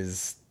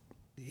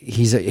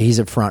he's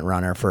a front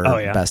runner for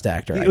Best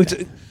Actor.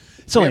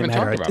 It's only a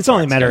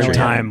matter of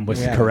time with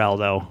Carell,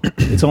 though.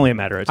 It's only a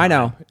matter of time. I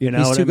know.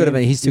 He's too good of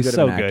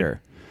an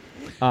actor.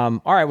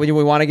 All right, we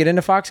want to get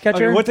into Foxcatcher?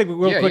 Okay, one thing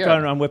real quick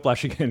on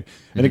Whiplash again.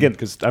 And again,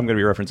 because I'm going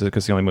to be referencing it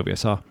because it's the only movie I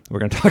saw we're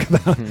going to talk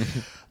about.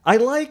 I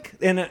like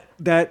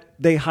that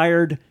they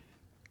hired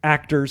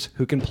actors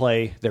who can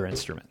play their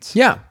instruments.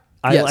 Yeah.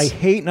 I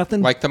hate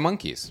nothing. Like the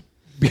Monkees.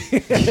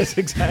 Yes,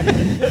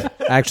 exactly.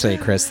 Actually,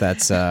 Chris,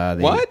 that's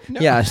what?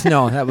 No. Yeah,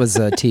 no, that was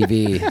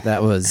TV.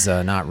 That was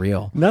not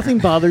real. Nothing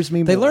bothers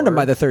me. They learned them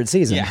by the third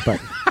season,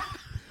 but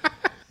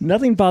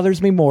nothing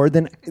bothers me more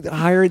than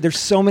there's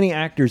so many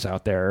actors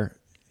out there,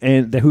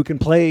 and who can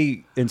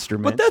play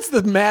instruments. But that's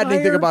the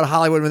maddening thing about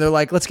Hollywood when they're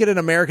like, let's get an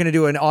American to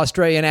do an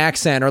Australian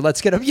accent, or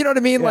let's get a, you know what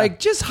I mean? Like,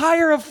 just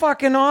hire a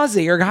fucking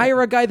Aussie, or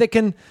hire a guy that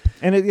can.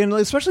 And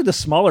especially the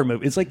smaller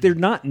movies, it's like they're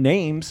not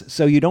names,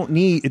 so you don't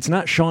need. It's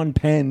not Sean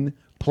Penn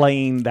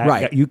playing that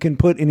guy. You can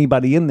put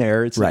anybody in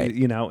there. It's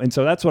and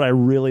so that's what I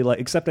really like.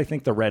 Except I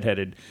think the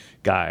redheaded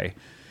guy.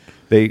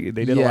 They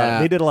did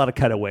a lot of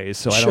cutaways,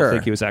 so I don't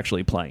think he was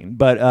actually playing.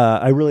 But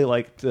I really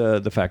liked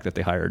the fact that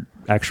they hired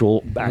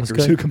actual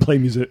actors who can play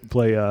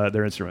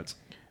their instruments.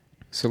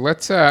 So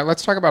let's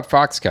talk about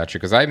Foxcatcher,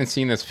 because I haven't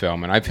seen this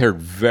film and I've heard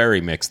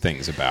very mixed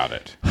things about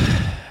it.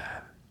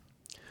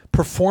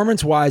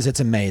 Performance-wise, it's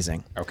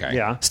amazing. Okay.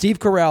 Yeah. Steve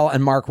Carell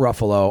and Mark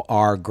Ruffalo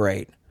are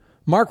great.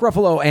 Mark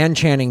Ruffalo and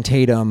Channing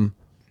Tatum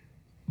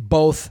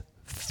both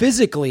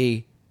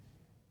physically.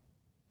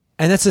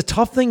 And that's a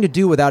tough thing to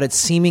do without it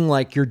seeming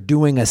like you're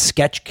doing a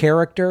sketch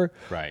character.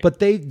 Right. But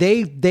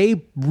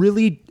they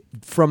really,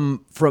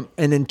 from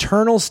an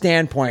internal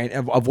standpoint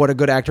of what a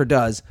good actor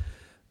does,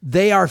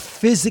 they are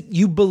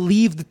you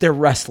believe that they're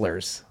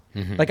wrestlers.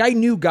 Mm-hmm. Like, I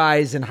knew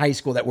guys in high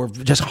school that were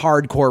just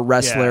hardcore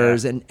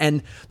wrestlers,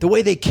 and the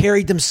way they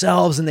carried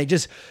themselves, and they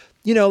just,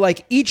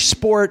 like each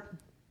sport,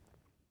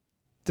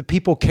 the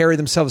people carry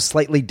themselves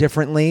slightly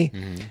differently.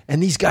 Mm-hmm.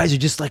 And these guys are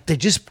just like,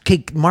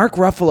 Mark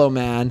Ruffalo,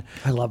 man.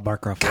 I love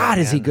Mark Ruffalo. God,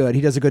 is he good? He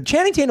does a good.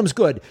 Channing Tatum's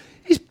good.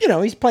 He's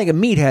playing a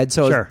meathead,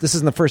 so this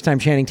isn't the first time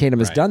Channing Tatum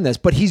has done this,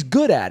 but he's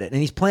good at it. And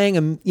he's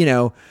playing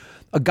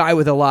a guy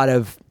with a lot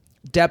of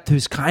depth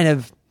who's kind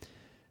of,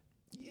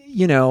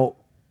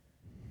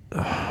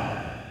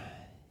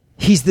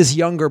 he's this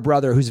younger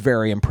brother who's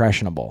very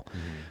impressionable.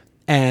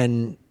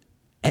 Mm-hmm.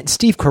 And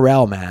Steve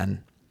Carell,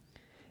 man.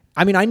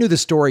 I mean, I knew the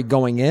story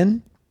going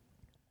in.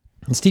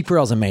 And Steve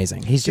Carell's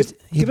amazing.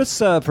 Give us,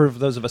 for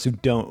those of us who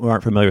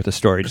aren't familiar with the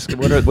story, just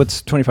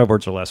what's 25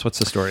 words or less? What's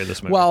the story of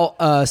this movie?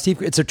 Well,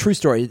 Steve, it's a true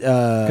story. Could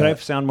I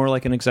sound more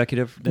like an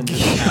executive?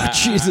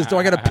 Jesus, do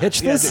I got to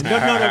pitch this?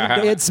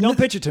 No, don't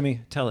pitch it to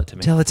me. Tell it to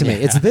me. Tell it to me.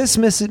 It's this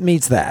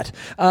meets that.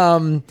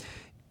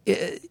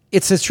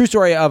 It's a true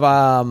story of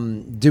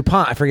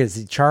DuPont. I forget, is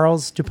it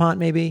Charles DuPont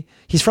maybe?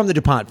 He's from the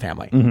DuPont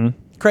family. Mm-hmm.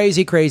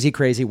 Crazy, crazy,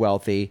 crazy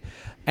wealthy.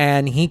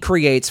 And he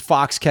creates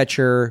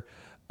Foxcatcher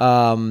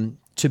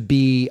to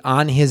be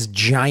on his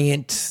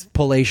giant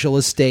palatial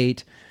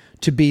estate,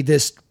 to be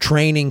this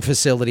training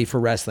facility for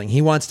wrestling.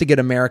 He wants to get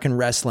American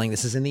wrestling.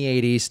 This is in the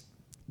 80s,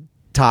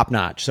 top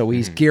notch. So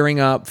he's gearing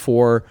up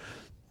for...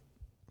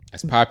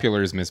 As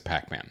popular as Ms.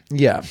 Pac-Man.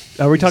 Yeah.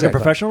 Are we talking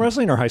professional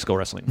wrestling or high school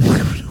wrestling?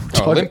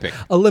 Olympic.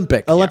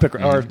 Yeah.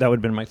 Or that would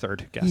have been my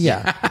third guess.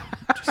 Yeah.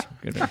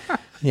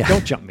 Yeah.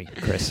 Don't jump me,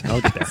 Chris. I'll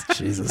get there.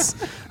 Jesus.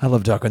 I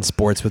love talking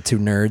sports with two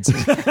nerds.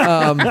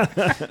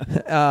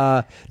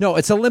 No,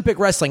 it's Olympic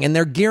wrestling, and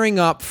they're gearing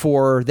up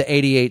for the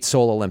 88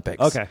 Seoul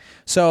Olympics. Okay.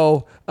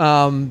 So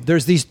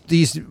there's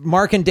these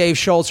Mark and Dave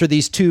Schultz are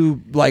these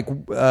two,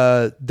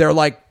 they're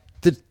like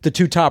the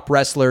two top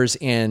wrestlers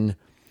in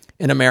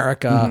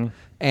America,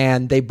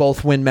 and they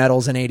both win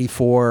medals in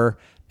 84.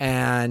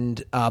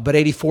 But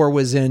 84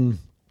 was in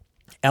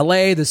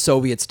LA. The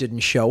Soviets didn't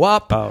show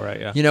up. Oh,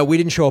 right, yeah. We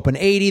didn't show up in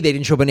 80. They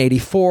didn't show up in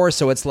 84.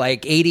 So it's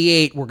like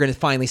 88, we're going to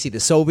finally see the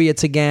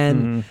Soviets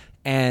again.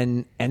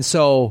 And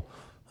so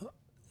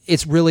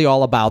it's really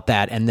all about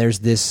that. And there's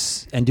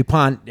this, and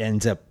DuPont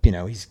ends up,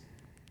 he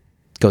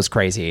goes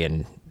crazy,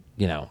 and,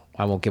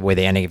 I won't give away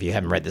the ending if you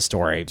haven't read the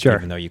story,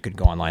 even though you could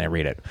go online and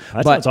read it.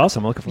 That sounds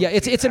awesome. I'm looking forward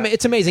to it.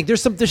 It's amazing.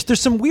 There's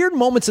some weird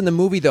moments in the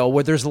movie though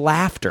where there's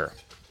laughter.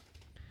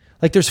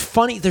 Like there's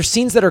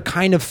scenes that are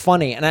kind of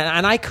funny, and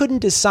I couldn't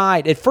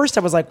decide. At first,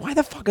 I was like, "Why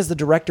the fuck is the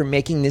director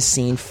making this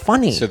scene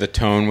funny?" So the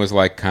tone was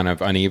like kind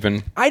of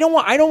uneven. I don't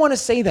want to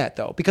say that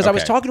though, because I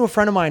was talking to a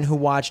friend of mine who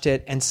watched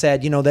it and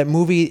said, that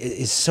movie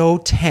is so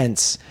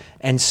tense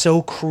and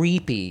so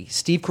creepy.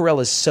 Steve Carell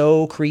is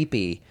so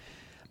creepy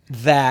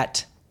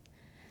that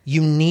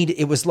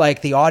it was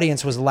like the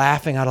audience was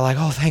laughing out of like,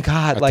 "Oh, thank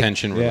God!"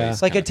 Attention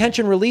release, like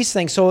attention release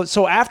thing.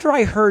 So after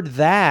I heard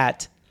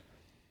that,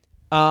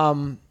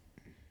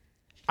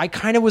 I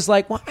kind of was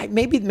like, well,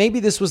 maybe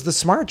this was the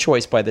smart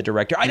choice by the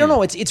director. I don't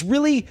know. It's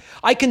really,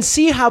 I can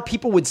see how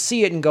people would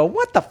see it and go,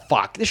 what the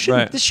fuck? This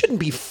shouldn't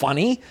be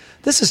funny.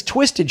 This is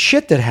twisted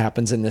shit that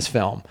happens in this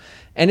film.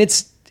 And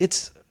it's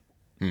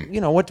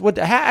what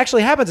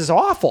actually happens is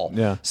awful.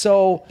 Yeah.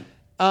 So,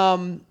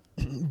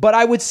 but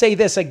I would say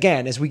this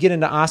again, as we get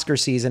into Oscar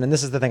season, and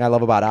this is the thing I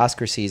love about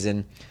Oscar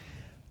season,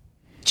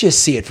 just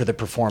see it for the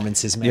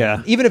performances, man.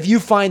 Yeah. Even if you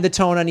find the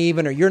tone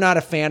uneven or you're not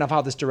a fan of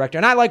how this director,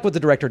 and I like what the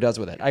director does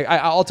with it. I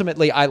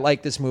ultimately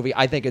like this movie.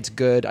 I think it's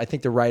good. I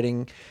think the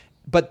writing,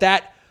 but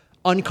that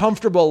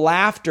uncomfortable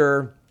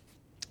laughter,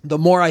 the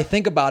more I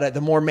think about it,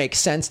 the more it makes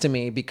sense to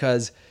me,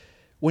 because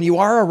when you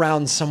are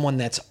around someone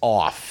that's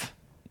off,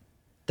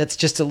 that's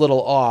just a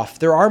little off,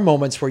 there are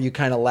moments where you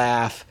kind of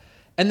laugh.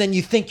 And then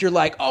you think you're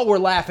like, oh, we're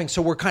laughing,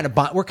 so we're kind of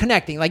we're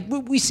connecting. Like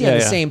we see on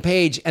the same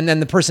page, and then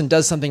the person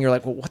does something. You're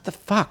like, well, what the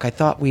fuck? I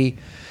thought we,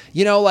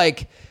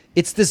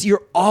 it's this.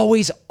 You're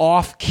always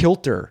off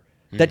kilter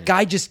That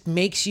guy just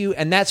makes you,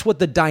 and that's what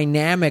the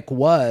dynamic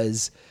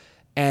was.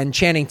 And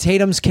Channing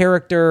Tatum's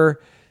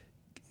character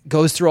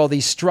goes through all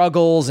these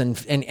struggles and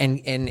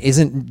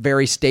isn't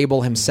very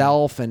stable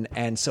himself,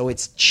 and so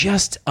it's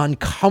just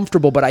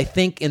uncomfortable. But I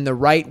think in the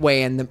right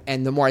way, and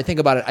the more I think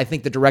about it, I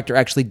think the director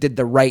actually did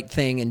the right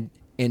thing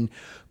in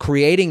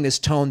creating this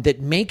tone that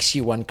makes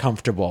you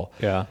uncomfortable.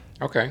 Yeah.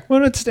 Okay.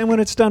 When it's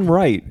done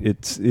right,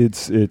 it's.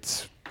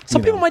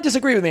 Some people might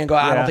disagree with me and go,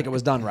 I don't think it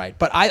was done right.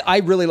 But I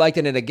really liked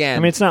it. And again, I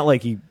mean, it's not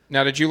like he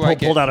Now, did you like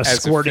pulled it out a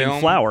as squirting film,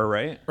 flower,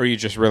 right? or you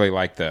just really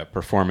liked the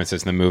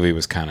performances? And the movie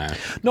was kind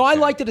of no, I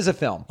liked it as a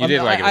film. You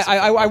did like it as a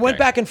film. I went Okay.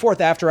 back and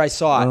forth after I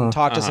saw it and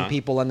talked to some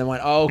people, and then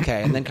went, oh,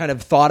 okay, and then kind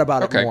of thought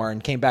about it more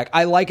and came back.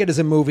 I like it as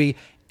a movie,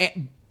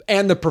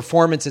 and the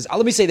performances.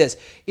 Let me say this: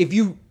 if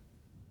you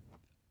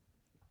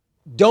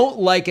don't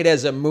like it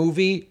as a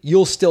movie,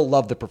 you'll still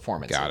love the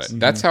performances. Got it.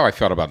 That's how I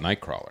felt about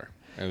Nightcrawler.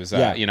 It was,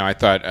 I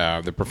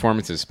thought the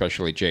performances,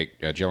 especially Jake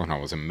Gyllenhaal,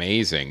 was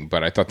amazing,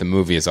 but I thought the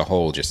movie as a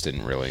whole just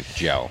didn't really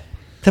gel.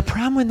 The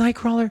problem with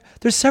Nightcrawler,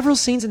 there's several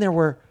scenes in there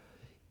where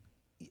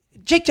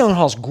Jake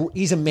Gyllenhaal's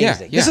he's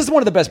amazing. Yeah. This is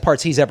one of the best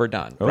parts he's ever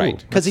done, Right.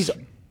 Because he's All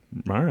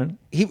right.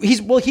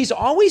 he's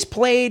always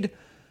played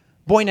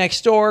boy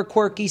next door,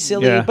 quirky,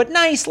 silly, but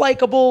nice,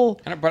 likable.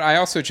 But I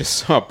also just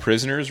saw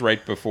Prisoners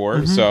right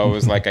before, so it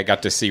was like I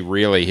got to see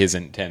really his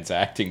intense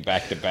acting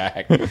back to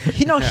back.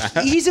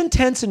 He's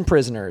intense in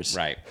Prisoners,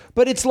 Right.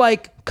 But it's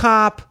like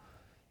cop,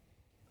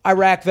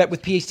 Iraq vet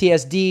with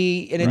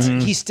PTSD,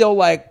 and he's still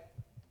like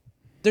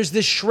there's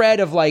this shred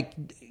of like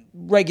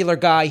regular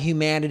guy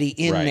humanity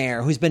in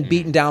there who's been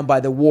beaten down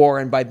by the war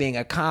and by being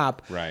a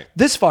cop. Right.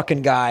 This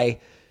fucking guy.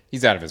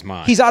 He's out of his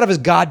mind. He's out of his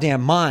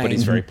goddamn mind. But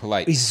he's very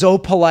polite. He's so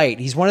polite.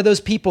 He's one of those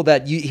people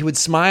that he would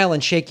smile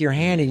and shake your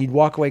hand, and you'd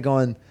walk away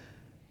going,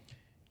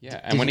 yeah.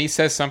 And when he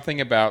says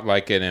something about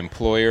like an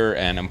employer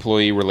and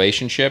employee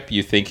relationship,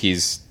 you think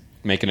he's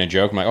making a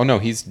joke. I'm like, oh no,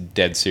 he's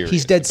dead serious.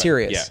 He's dead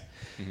serious.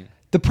 Yeah.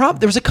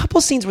 There was a couple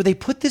scenes where they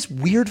put this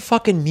weird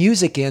fucking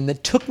music in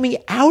that took me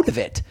out of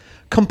it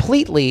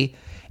completely.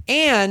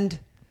 And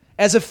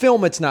as a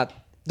film, it's not.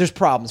 There's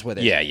problems with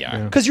it.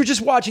 Yeah. Because you're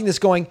just watching this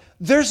going,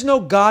 there's no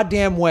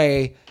goddamn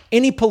way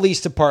any police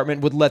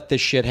department would let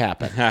this shit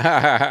happen.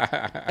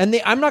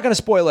 And I'm not going to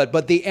spoil it,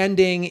 but the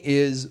ending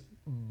is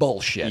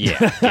bullshit. Yeah.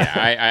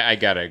 I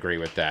gotta agree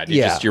with that.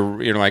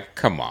 You're like,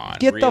 come on,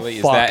 Get the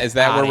really? fuck Is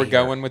that where outta we're here.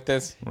 going with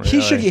this?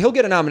 He'll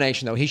get a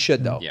nomination, though. He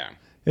should, though. Yeah.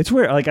 It's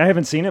weird. Like, I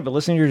haven't seen it, but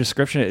listening to your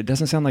description, it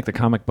doesn't sound like the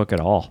comic book at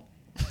all.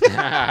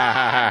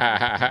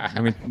 I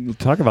mean,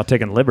 talk about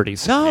taking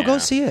liberties. No, go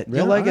see it.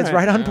 You'll like it. It's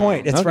right on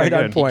point. It's Okay, right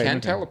on good. point.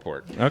 Can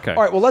teleport. Okay.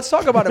 All right, well, let's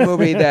talk about a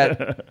movie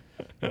that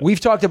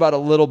we've talked about a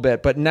little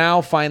bit, but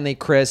now finally,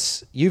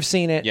 Chris, you've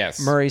seen it. Yes.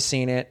 Murray's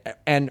seen it.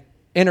 And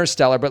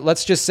Interstellar, but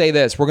let's just say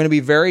this. We're going to be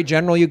very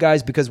general, you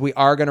guys, because we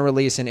are going to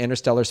release an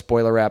Interstellar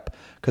spoiler rep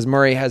because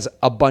Murray has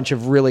a bunch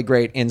of really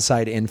great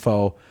inside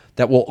info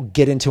that we'll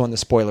get into on the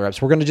spoiler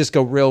reps. We're going to just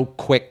go real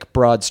quick,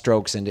 broad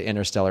strokes into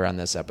Interstellar on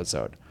this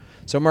episode.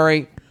 So,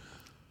 Murray,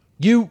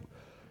 you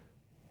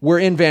were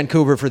in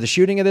Vancouver for the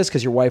shooting of this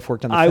because your wife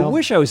worked on the film? I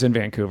wish I was in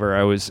Vancouver.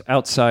 I was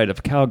outside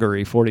of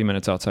Calgary, 40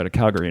 minutes outside of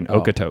Calgary in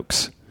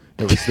Okotoks.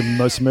 It was the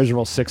most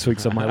miserable 6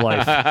 weeks of my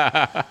life.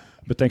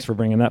 But thanks for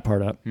bringing that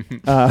part up.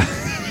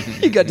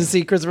 You got to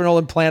see Christopher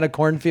Nolan plant a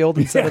cornfield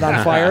and set it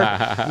on fire.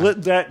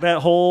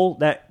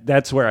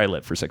 That's where I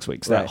lived for 6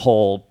 weeks. Right. That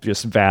whole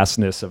just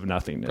vastness of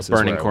nothiness. A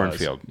burning is where I was.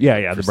 cornfield.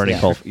 Yeah, the burning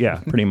cornfield. Yeah,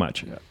 pretty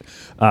much.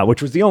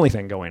 Which was the only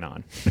thing going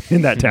on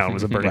in that town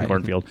was a burning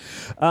cornfield.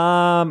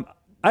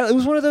 It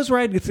was one of those where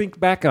I had to think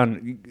back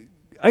on.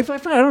 I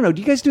don't know.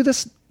 Do you guys do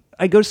this?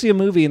 I go see a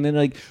movie and then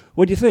like,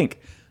 what do you think?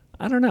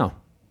 I don't know.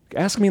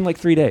 Ask me in like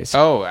 3 days.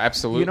 Oh,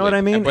 absolutely. You know what I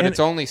mean? But it's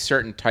only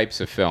certain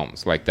types of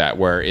films like that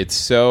where it's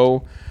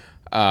so.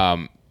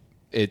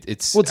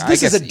 It's. Well,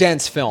 this is a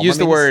dense film. Use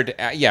the word.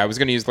 I was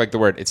going to use like the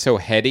word. It's so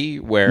heady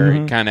where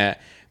it kind of.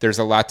 There's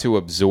a lot to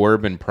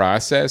absorb and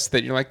process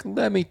that you're like,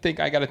 let me think.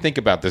 I got to think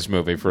about this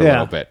movie for a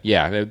little bit.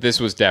 Yeah, this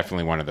was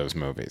definitely one of those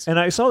movies. And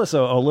I saw this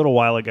a little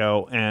while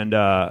ago, and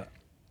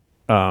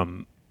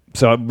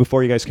so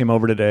before you guys came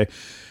over today,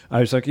 I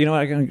was like, you know,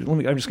 I'm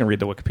just going to read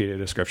the Wikipedia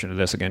description of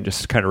this again,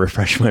 just to kind of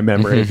refresh my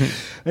memory.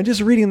 And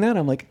just reading that,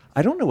 I'm like,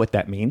 I don't know what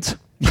that means.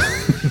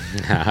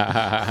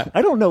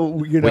 I don't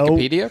know, you know.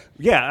 Wikipedia?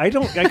 Yeah, I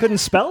couldn't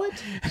spell it.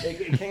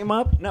 It came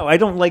up. No, I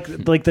don't like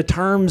the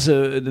terms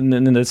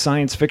and the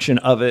science fiction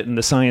of it and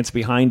the science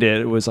behind it.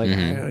 It was like,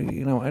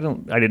 you know, I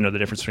didn't know the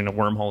difference between a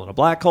wormhole and a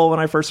black hole when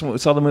I first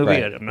saw the movie.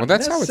 Right. Well,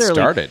 that's how it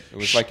started. It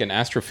was like an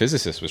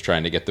astrophysicist was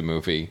trying to get the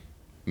movie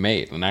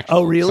made, an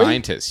actual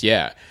scientist,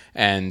 yeah.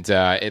 And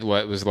it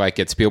was like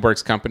at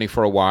Spielberg's company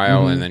for a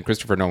while, and then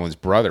Christopher Nolan's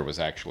brother was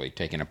actually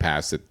taking a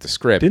pass at the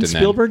script. Didn't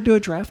Spielberg do a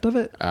draft of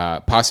it?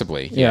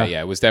 Possibly, yeah.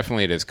 It was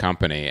definitely at his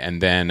company,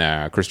 and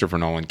then Christopher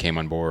Nolan came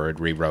on board,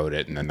 rewrote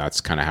it, and then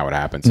that's kind of how it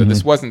happened. So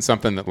this wasn't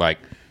something that like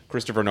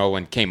Christopher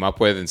Nolan came up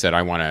with and said,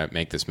 I want to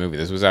make this movie.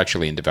 This was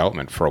actually in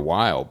development for a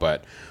while,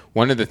 but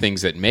one of the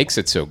things that makes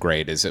it so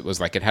great is it was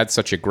like it had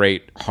such a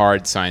great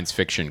hard science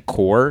fiction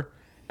core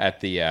at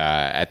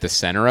the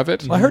center of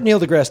it. Well, I heard Neil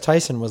deGrasse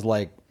Tyson was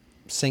like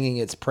singing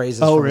its praises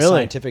from a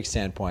scientific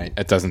standpoint.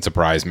 It doesn't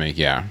surprise me,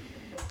 yeah,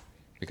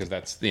 because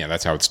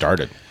that's how it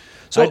started.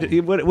 So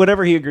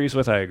whatever he agrees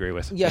with, I agree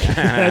with. Yeah,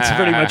 That's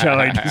pretty much how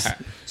I just.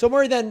 So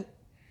Murray, then,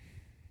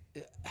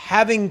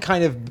 having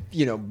kind of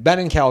been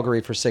in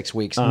Calgary for 6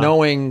 weeks,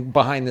 knowing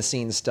behind the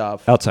scenes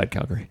stuff Outside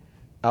Calgary.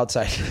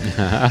 outside.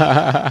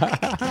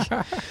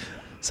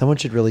 Someone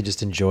should really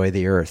just enjoy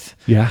the earth,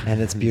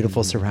 and its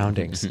beautiful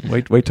surroundings.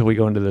 Wait till we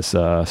go into this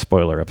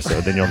spoiler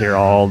episode, then you'll hear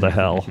all the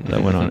hell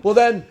that went on. Well,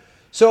 then,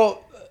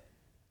 so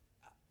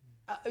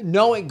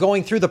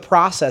going through the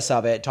process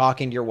of it,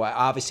 talking to your wife,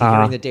 obviously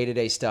hearing the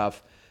day-to-day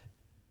stuff,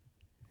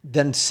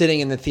 then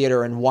sitting in the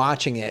theater and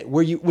watching it,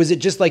 was it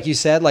just like you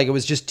said, like it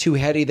was just too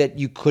heady that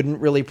you couldn't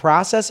really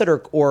process it,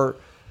 or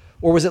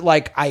was it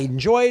like I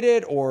enjoyed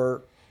it,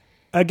 or?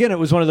 Again, it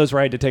was one of those where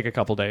I had to take a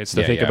couple days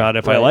to think about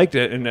if I liked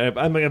it, and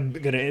I'm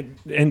going to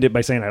end it by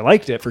saying I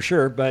liked it for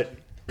sure. But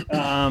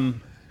I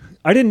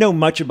didn't know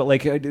much about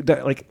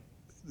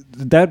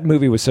that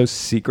movie was so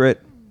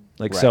secret,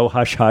 so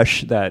hush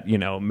hush that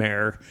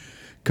Mare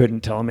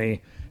couldn't tell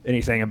me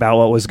anything about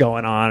what was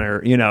going on,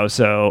 or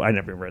so I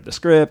never read the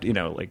script.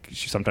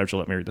 Sometimes she'll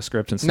let me read the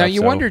script and stuff. Now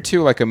you wonder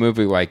too, like a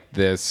movie like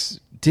this,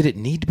 did it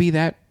need to be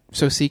that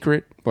so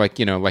secret? Like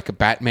like a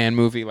Batman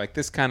movie, like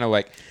this kind of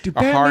like do a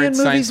Batman hard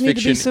science need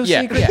fiction. To be so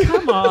secret?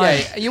 Come on,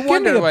 you Give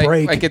wonder me a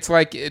break. like it's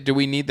like, do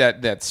we need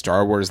that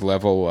Star Wars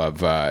level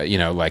of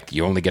like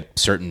you only get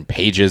certain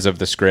pages of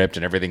the script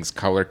and everything's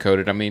color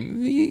coded? I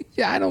mean,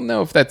 I don't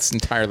know if that's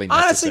entirely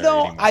necessary. Honestly,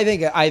 though,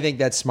 anymore. I think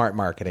that's smart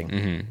marketing.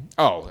 Mm-hmm.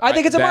 Oh, I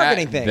think it's a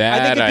marketing thing.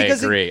 I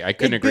agree. I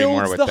couldn't agree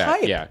more with that.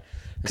 Hype. Yeah.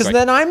 Because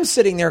then I'm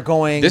sitting there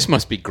going, this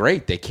must be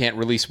great. They can't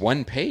release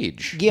one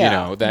page.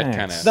 Yeah. That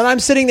kind of. Then I'm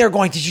sitting there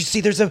going, did you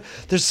see there's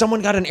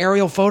someone got an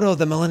aerial photo of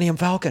the Millennium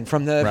Falcon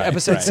from the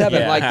episode 7.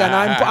 Yeah. Like, then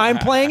I'm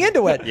playing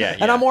into it.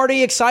 And I'm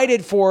already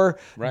excited for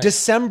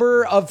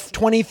December of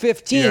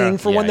 2015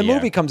 for when the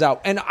movie comes out.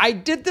 And I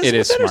did this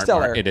with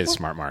Interstellar. It is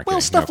smart marketing.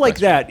 Well, stuff like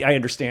that, I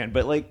understand.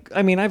 But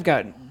I've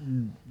got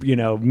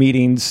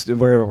meetings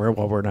where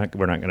we're not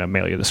going to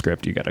mail you the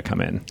script. You got to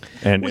come in.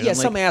 And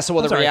some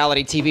asshole with a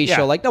reality TV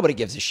show. Like, nobody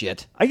gives a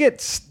shit. I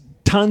get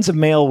tons of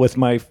mail with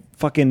my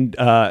fucking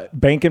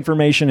bank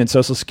information and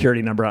social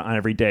security number on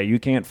every day. You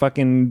can't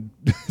fucking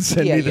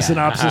send me the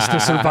synopsis to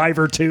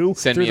Survivor 2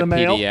 through the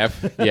mail.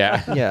 PDF.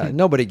 Yeah. Yeah.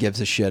 Nobody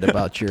gives a shit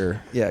about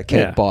your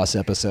Cake Boss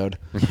episode.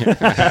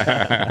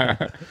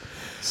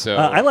 So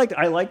I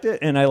liked it,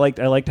 and I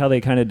liked how they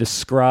kind of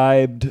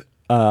described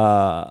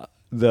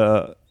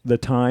the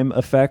time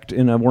effect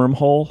in a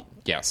wormhole.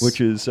 Yes, which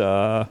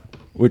I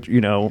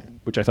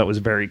thought was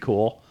very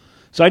cool.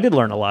 So I did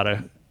learn a lot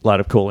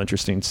of cool,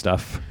 interesting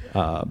stuff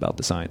about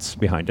the science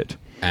behind it.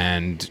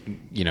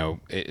 And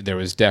there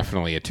was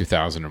definitely a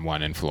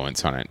 2001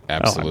 influence on it.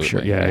 Absolutely,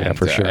 sure. Yeah,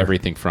 for sure.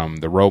 Everything from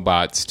the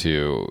robots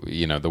to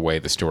the way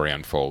the story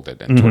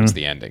unfolded and towards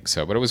the ending.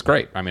 So, but it was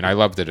great. I mean, I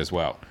loved it as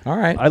well. All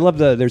right, I love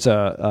there's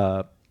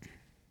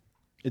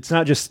it's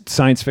not just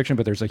science fiction,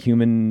 but there's a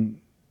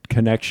human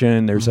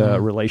connection. There's a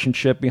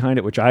relationship behind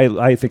it, which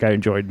I think I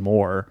enjoyed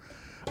more.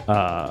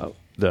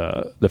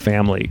 The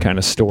family kind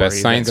of story.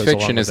 Best science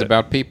fiction is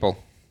about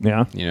people.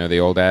 Yeah, the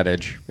old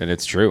adage, and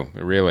it's true.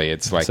 Really,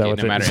 it's like no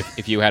matter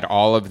if you had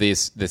all of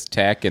this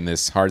tech and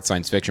this hard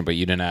science fiction, but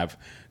you didn't have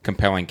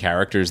compelling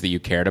characters that you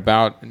cared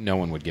about, no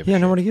one would give. a shit.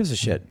 Nobody gives a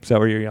shit. Is that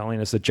what you're yelling?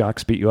 As the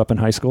jocks beat you up in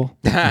high school?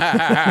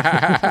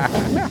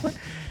 I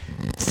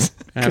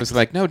was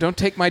like, no, don't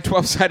take my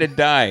 12-sided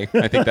die.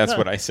 I think that's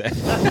what I said.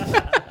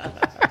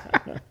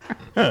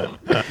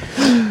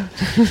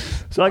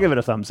 So I'll give it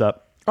a thumbs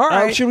up. All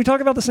right. Should we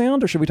talk about the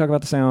sound, or should we talk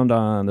about the sound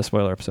on the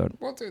spoiler episode?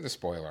 We'll do the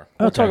spoiler.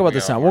 We'll talk about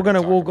the sound.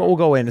 We'll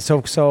go in.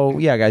 So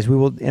yeah, guys, we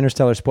will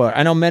Interstellar spoiler.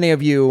 I know many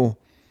of you,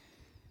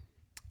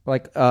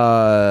 like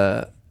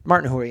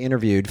Martin, who we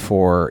interviewed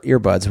for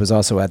Earbuds, was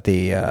also at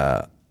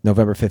the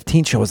November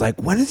 15th show. Was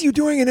like, when is you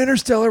doing an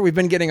Interstellar? We've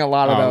been getting a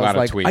lot of those. Lot of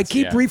like, tweets, I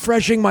keep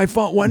refreshing my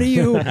phone. When are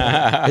you?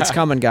 It's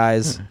coming,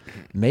 guys.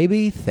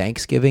 Maybe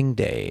Thanksgiving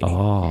Day.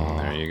 Oh,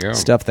 there you go.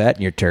 Stuff that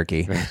in your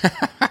turkey.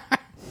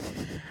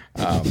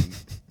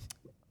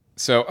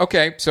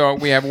 So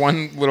we have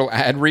one little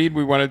ad read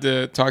we wanted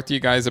to talk to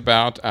you guys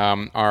about.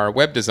 Our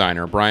web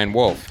designer, Brian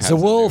Wolf.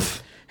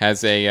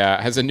 Has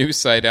a new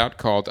site out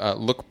called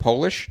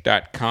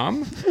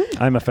lookpolish.com.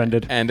 I'm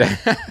offended. And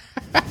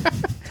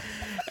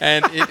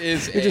and it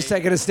is You're just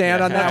taking a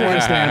stand on that one.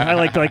 I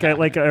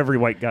like every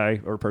white guy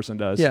or person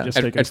does. Yeah. Just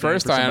At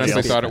first, I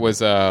honestly thought it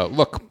was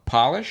look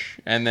polish,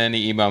 and then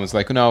the email was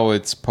like, no,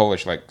 it's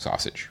Polish like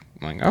sausage.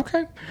 I'm like,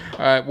 okay.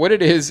 What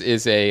it is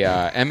a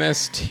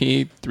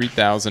MST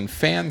 3000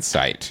 fan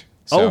site.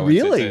 So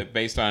really? It's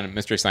based on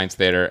Mystery Science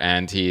Theater,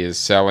 and he is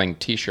selling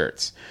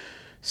T-shirts.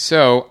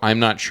 So I'm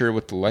not sure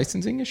what the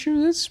licensing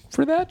issue is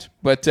for that,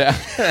 but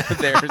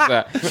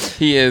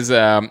he is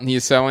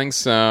selling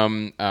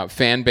some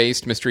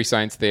fan-based Mystery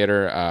Science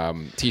Theater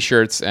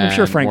T-shirts. And I'm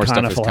sure Frank more stuff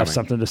Conniff is will have coming.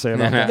 something to say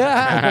about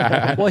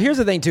that. Well, here's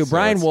the thing too.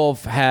 Brian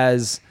Wolf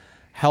has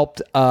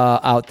helped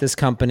out this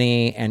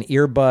company and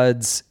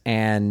Earbuds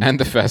and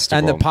the festival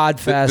and the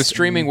Podfest. The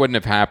streaming wouldn't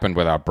have happened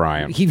without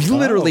Brian. He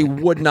literally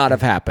would not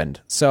have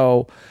happened.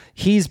 So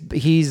he's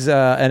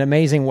an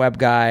amazing web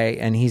guy,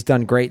 and he's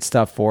done great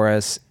stuff for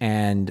us.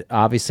 And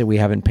obviously, we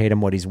haven't paid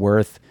him what he's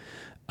worth.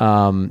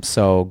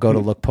 So go to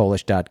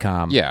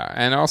lookpolish.com. Yeah,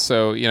 and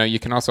also, you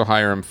can also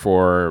hire him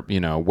for,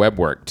 web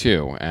work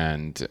too.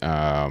 And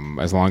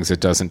as long as it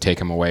doesn't take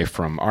him away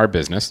from our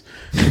business,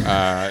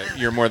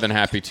 you're more than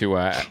happy to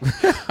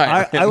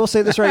hire him. I will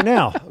say this right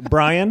now.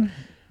 Brian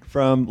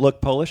from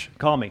Look Polish,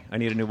 call me. I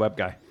need a new web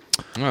guy.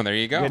 Oh, there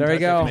you go. There you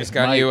go. He's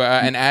got you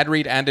an ad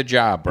read and a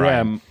job,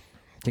 Brian.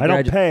 Yeah, I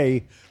don't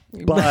pay,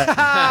 but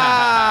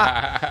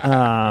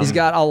he's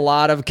got a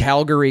lot of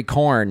Calgary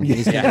corn.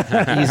 He's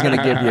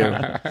gonna give you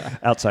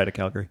outside of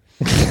Calgary.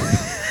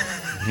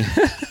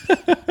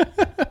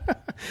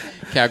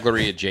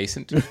 Calgary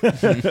adjacent.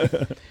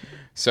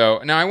 So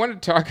now I want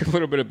to talk a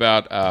little bit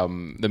about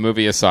the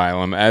movie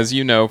Asylum. As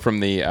you know from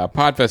the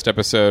Podfest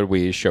episode,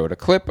 we showed a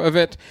clip of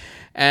it.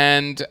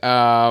 And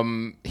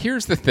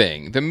here's the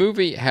thing. The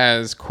movie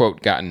has,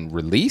 quote, gotten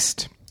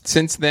released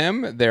since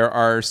then. There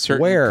are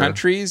certain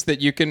countries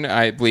that you can,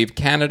 I believe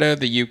Canada,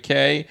 the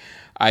UK.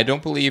 I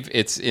don't believe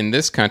it's in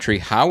this country.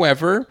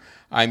 However,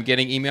 I'm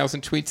getting emails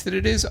and tweets that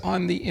it is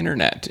on the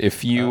internet.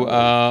 If you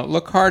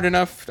look hard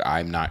enough,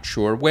 I'm not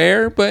sure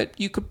where, but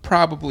you could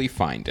probably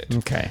find it.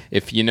 Okay.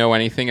 If you know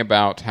anything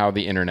about how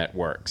the internet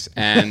works.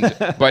 And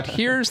but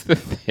here's the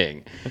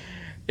thing.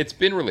 It's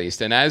been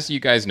released, and as you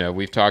guys know,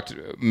 we've talked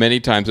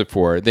many times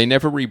before, they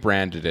never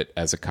rebranded it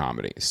as a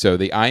comedy. So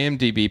the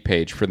IMDb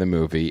page for the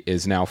movie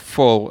is now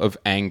full of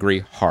angry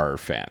horror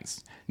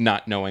fans,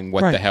 not knowing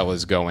what the hell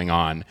is going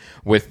on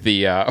with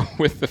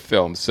the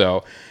film.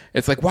 So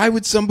it's like, why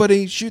would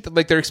somebody shoot them?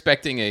 Like, they're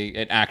expecting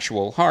an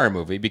actual horror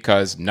movie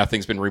because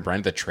nothing's been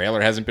rebranded. The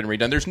trailer hasn't been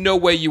redone. There's no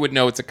way you would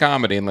know it's a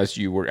comedy unless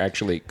you were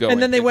actually going.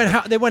 And then they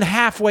went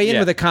halfway in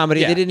with a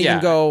comedy. They didn't even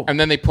go. And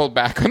then they pulled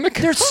back on the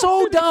comedy. They're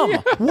so dumb.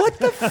 What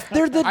the?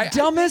 They're the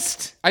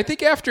dumbest. I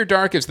think After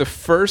Dark is the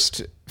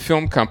first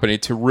film company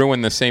to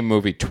ruin the same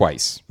movie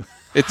twice.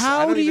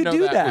 How do you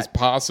do that? That was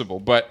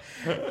possible, but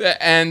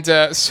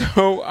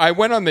so I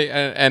went on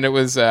and it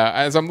was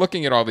as I'm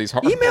looking at all these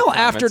horror email comments,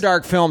 After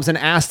Dark Films and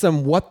ask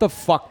them what the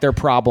fuck their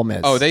problem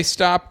is. Oh, they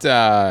stopped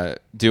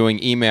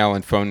doing email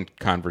and phone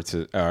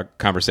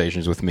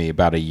conversations with me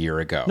about a year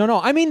ago.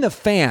 No, I mean the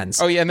fans.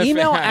 Oh yeah, and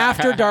email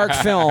After Dark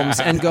Films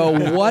and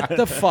go, what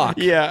the fuck?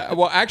 Yeah,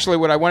 well, actually,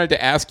 what I wanted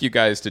to ask you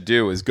guys to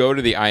do is go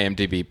to the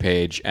IMDb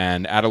page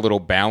and add a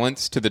little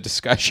balance to the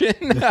discussion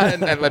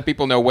and let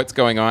people know what's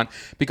going on,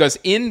 because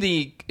in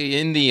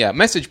the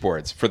message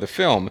boards for the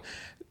film,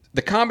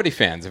 the comedy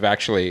fans have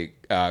actually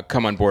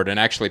come on board and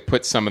actually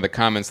put some of the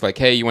comments like,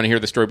 hey, you want to hear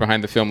the story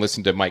behind the film?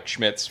 Listen to Mike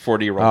Schmidt's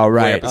 40-Year-Old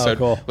Boy episode.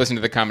 Oh, cool. Listen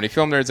to the Comedy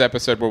Film Nerds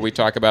episode where we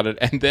talk about it.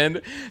 And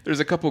then there's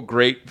a couple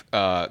great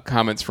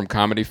comments from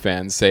comedy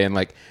fans saying,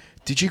 like,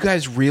 did you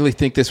guys really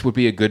think this would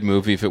be a good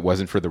movie if it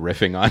wasn't for the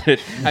riffing on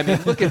it? I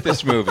mean, look at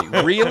this movie.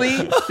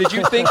 Really? Did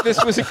you think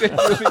this was a good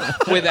movie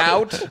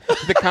without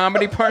the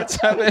comedy parts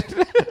of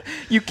it?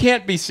 You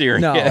can't be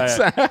serious.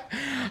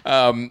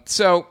 No.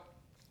 So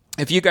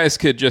if you guys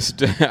could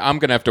just, I'm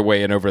going to have to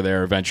weigh in over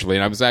there eventually.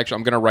 And I'm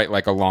going to write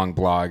like a long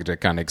blog to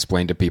kind of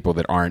explain to people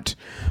that aren't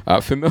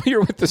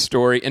familiar with the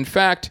story. In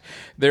fact,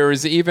 there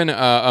is even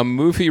a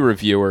movie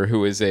reviewer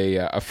who is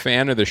a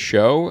fan of the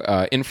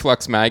show,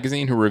 Influx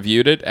Magazine, who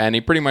reviewed it. And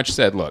he pretty much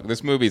said, look,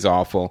 this movie's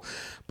awful,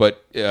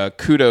 but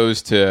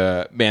kudos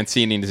to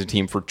Mancini and his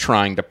team for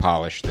trying to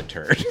polish the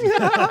turd.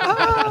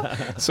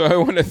 So I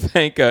want to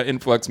thank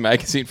Influx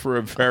Magazine for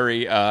a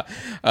very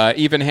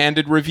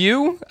even-handed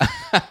review.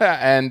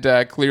 And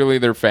clearly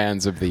they're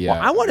fans of the...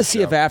 I want to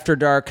see if After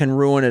Dark can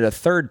ruin it a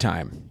third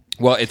time.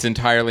 Well, it's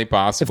entirely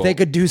possible. If they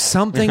could do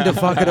something to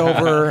fuck it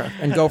over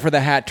and go for the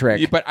hat trick.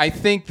 Yeah, but I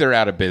think they're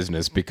out of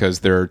business because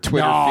their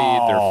Twitter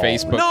feed, their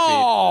Facebook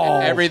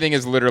feed, everything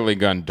has literally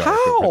gone dark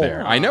over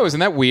there. I know.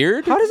 Isn't that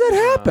weird? How does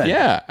that happen?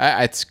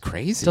 Yeah, it's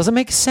crazy. Doesn't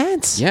make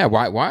sense. Yeah,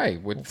 why?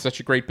 With such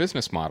a great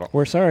business model.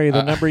 We're sorry,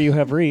 the number you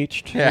have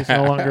reached is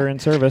no longer in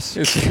service.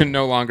 It's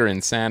no longer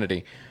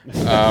insanity.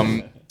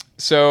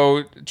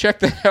 So check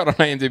that out on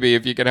IMDb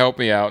if you could help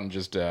me out and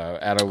just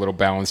add a little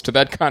balance to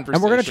that conversation.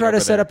 And we're going to try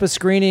to set up a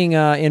screening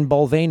in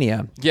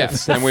Bulvania.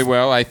 Yes, and we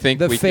will. I think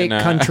the we fake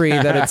can, country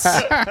that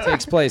it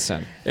takes place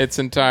in. It's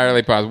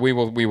entirely possible.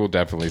 We will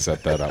definitely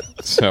set that up.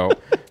 So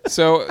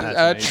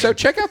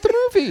check out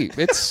the movie.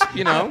 It's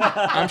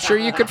I'm sure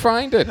you could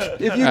find it.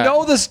 If you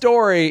know the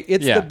story,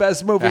 it's the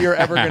best movie you're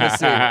ever going to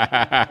see.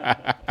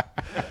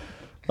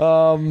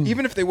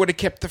 Even if they would have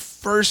kept the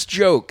first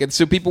joke, and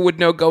so people would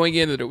know going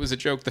in that it was a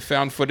joke, the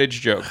found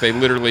footage joke, they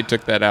literally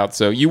took that out.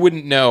 So you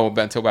wouldn't know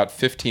until about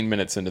 15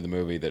 minutes into the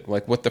movie that,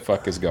 like, what the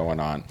fuck is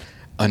going on?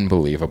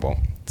 Unbelievable.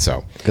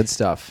 So good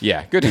stuff.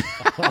 Yeah, good,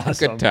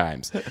 good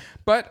times.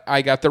 But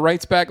I got the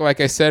rights back. Like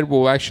I said,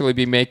 we'll actually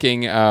be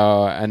making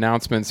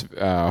announcements,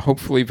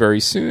 hopefully very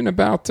soon,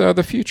 about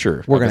the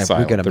future. We got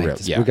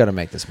to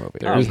make this movie.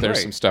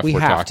 There's some stuff we're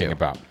talking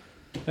about.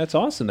 That's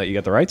awesome that you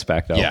got the rights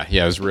back, though. Yeah,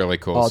 it was really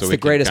cool. Oh, it's the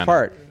greatest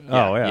part.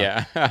 Oh,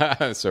 yeah.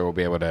 Yeah. So we'll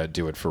be able to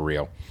do it for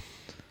real.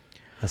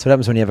 That's what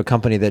happens when you have a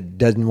company that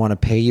doesn't want to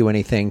pay you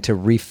anything to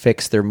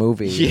refix their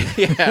movie.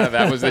 Yeah,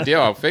 that was the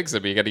deal. I'll fix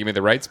it, but you got to give me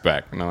the rights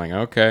back. And I'm like,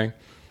 okay.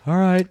 All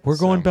right, we're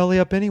going belly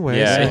up anyway.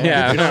 Yeah, so.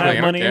 yeah. We don't have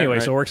Okay, money anyway,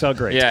 right. so it works out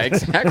great. Yeah,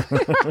 exactly.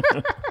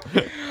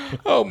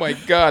 Oh, my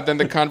God. Then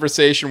the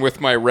conversation with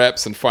my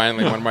reps, and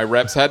finally one of my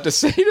reps had to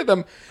say to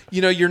them,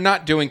 you're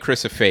not doing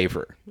Chris a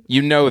favor.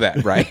 You know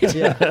that, right?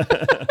 Yeah.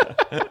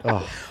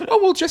 Oh,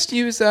 we'll just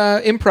use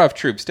improv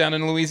troops down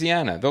in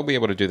Louisiana. They'll be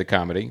able to do the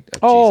comedy.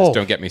 Oh. Jesus,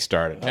 don't get me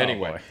started.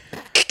 Anyway.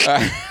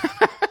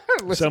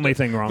 So many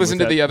things wrong Listen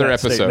with to the that- other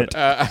that episode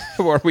statement.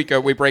 where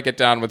we break it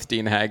down with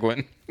Dean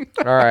Haglin.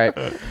 All right.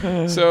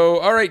 So,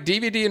 all right,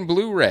 DVD and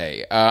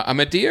Blu-ray. A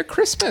Medea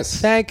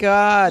Christmas. Thank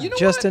God, You know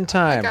just what? in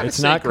time. I gotta It's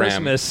say, not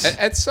Graham, Christmas.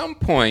 At some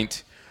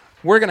point,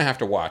 we're going to have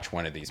to watch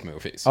one of these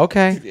movies.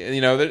 Okay.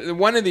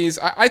 One of these,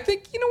 I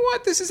think, you know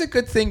what? This is a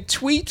good thing.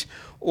 Tweet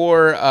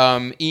or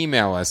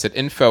email us at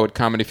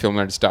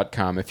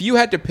info@comedyfilmnerds.com. If you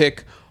had to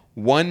pick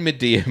one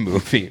Medea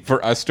movie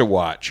for us to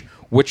watch,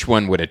 which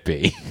one would it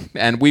be?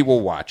 And we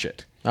will watch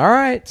it. All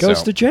right. Goes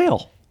So- to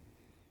jail.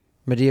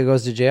 Medea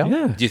goes to jail?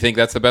 Yeah, Do you think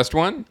that's the best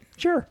one?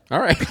 sure. All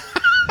right.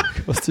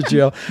 Goes to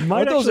jail.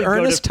 Might Aren't those actually go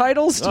Ernest to-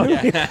 titles,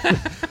 too?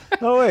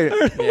 Oh, wait.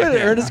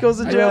 Ernest goes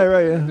to jail.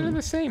 They're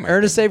the same. I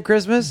Ernest Save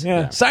Christmas?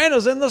 Yeah.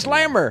 Santa's in the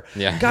slammer.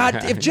 Yeah.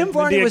 God, if Jim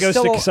Varney Medea was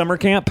goes still... to summer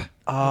camp.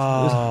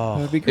 Oh.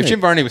 That'd be If great. Jim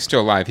Varney was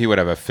still alive, he would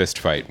have a fist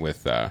fight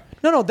with.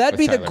 No, that'd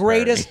be the Tyler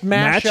greatest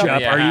mashup.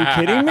 Matchup. Are you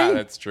kidding me?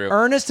 That's true.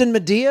 Ernest and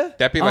Medea?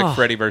 That'd be like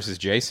Freddy versus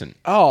Jason.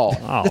 Oh,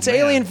 Oh, it's man.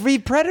 Alien v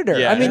Predator.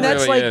 Yeah, I mean, it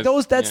that's really like is.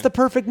 those. That's Yeah. the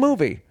perfect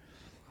movie.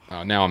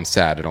 Oh, now I'm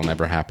sad. It'll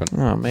never happen.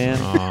 Oh man,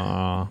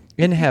 Aw.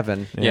 in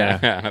heaven. Yeah,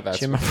 that's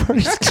Jim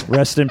Varney's-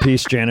 Rest in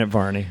peace, Janet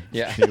Varney.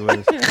 yeah. She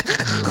was,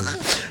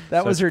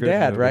 that was Such her good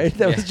dad, movie. right?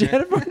 That was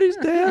Janet Varney's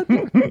dad.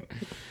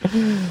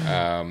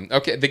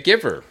 Okay, The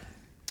Giver.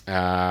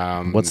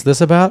 What's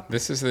this about?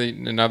 This is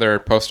another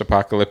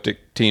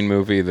post-apocalyptic teen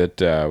movie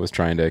that was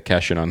trying to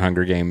cash in on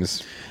Hunger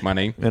Games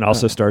money, and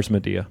also stars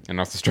Medea. and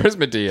also stars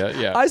Medea.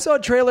 Yeah, I saw a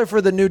trailer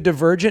for the new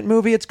Divergent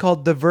movie. It's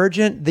called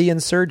Divergent: The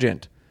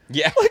Insurgent.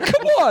 yeah.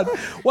 Come on,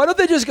 why don't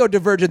they just go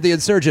Divergent: The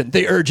Insurgent?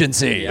 The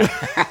urgency.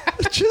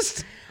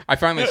 Just I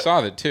finally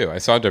saw that too. I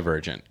saw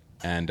Divergent,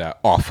 and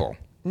awful.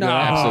 No.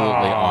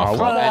 Absolutely awful.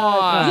 come And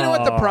on. you know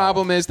what the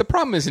problem is? The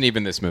problem isn't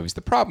even this movie.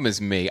 The problem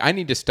is me. I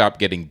need to stop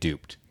getting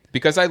duped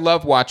because I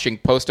love watching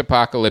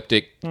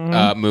post-apocalyptic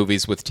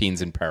movies with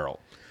teens in peril.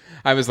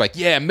 I was like,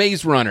 yeah,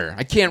 Maze Runner.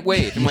 I can't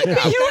wait. I'm like,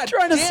 oh, you were God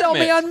trying to damn sell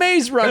me it. on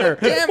Maze Runner.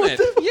 Damn it.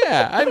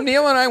 Yeah.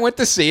 Neil and I went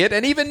to see it,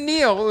 and even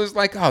Neil was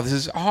like, oh, this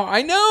is, oh,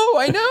 I know.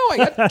 I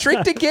got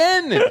tricked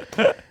again.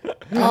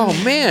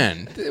 Oh,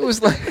 man. It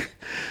was like,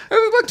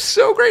 it looked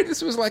so great.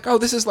 This was like, oh,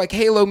 this is like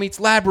Halo meets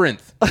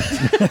Labyrinth.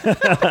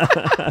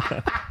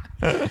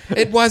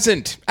 It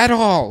wasn't at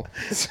all.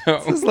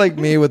 So, It's like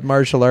me with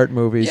martial art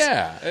movies.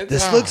 yeah.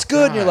 This Oh, looks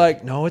good. And you're God.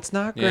 like, no, it's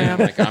not, Yeah, Graham.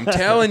 like, I'm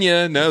telling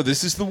you, no,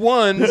 this is the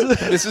one.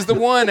 This is the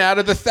one out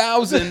of the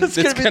 1,000 that's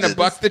gonna be going to the-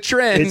 buck the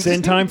trend. It's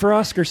in time for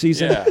Oscar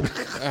season. Yeah.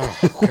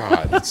 Oh,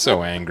 God. It's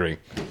so angry.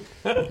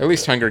 At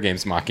least Hunger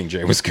Games Moking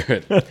Jay was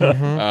good.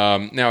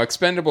 Now,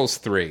 Expendables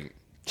 3.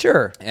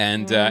 Sure.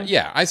 And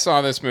yeah, I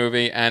saw this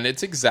movie, and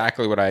it's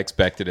exactly what I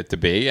expected it to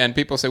be. And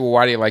people say, well,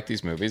 why do you like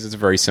these movies? It's a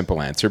very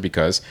simple answer,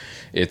 because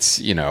it's,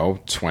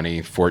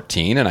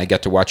 2014, and I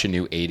get to watch a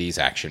new 80s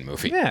action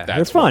movie. Yeah,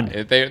 That's they're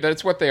fun.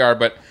 That's what they are.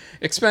 But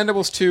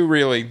Expendables 2,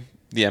 really,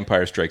 The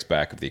Empire Strikes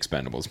Back of the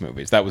Expendables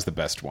movies. That was the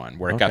best one,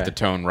 where it got Okay. the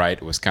tone right.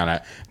 It was kind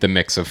of the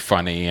mix of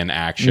funny and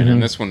action.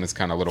 And this one was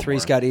kind of a little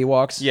Three's more... got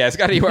Ewoks. Yeah, it's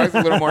got a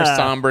little more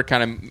somber,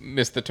 kind of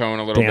missed the tone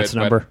a little Dance bit.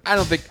 number. But I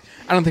don't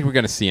think we're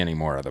going to see any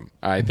more of them.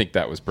 I think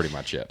that was pretty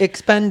much it.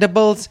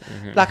 Expendables.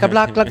 Block a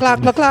block, block, block,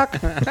 block, block.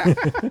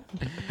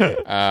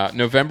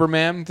 November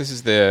Man. This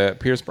is the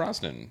Pierce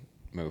Brosnan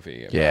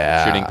movie. about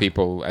Yeah. shooting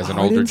people as an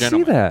I older didn't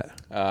gentleman. see that.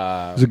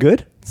 Was it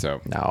good?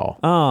 So No.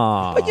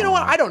 Oh. But you know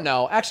what? I don't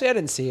know. Actually, I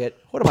didn't see it.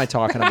 What am I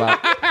talking about?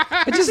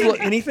 I just look.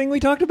 Anything we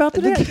talked about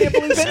today? I can't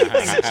believe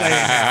anything.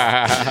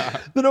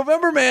 The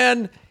November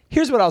Man.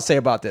 Here's what I'll say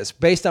about this.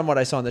 Based on what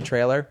I saw in the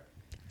trailer,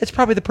 it's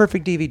probably the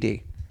perfect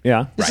DVD.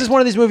 Yeah. This is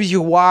one of these movies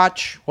you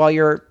watch while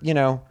you're,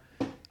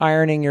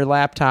 ironing your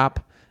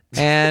laptop,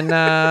 and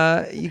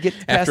you get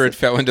past after it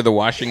fell into the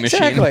washing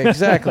machine.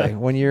 Exactly.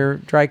 When you're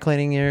dry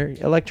cleaning your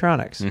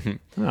electronics.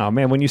 Oh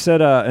man, when you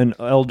said an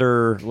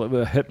elder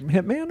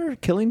hitman or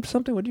killing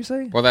something, what did you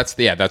say? Well, that's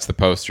the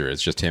poster.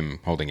 It's just him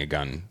holding a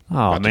gun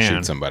about to man.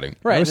 shoot somebody.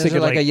 Right. I was This is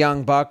thinking, like a like-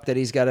 young buck that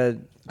he's got to.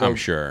 I'm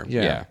sure.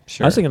 Yeah.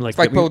 Sure. I was thinking like It's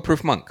like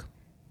Bulletproof Monk.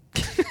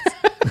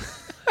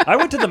 I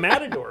went to the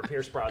Matador,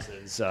 Pierce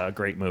Brosnan's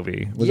great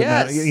movie. Was it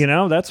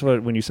Yes. that's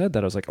what when you said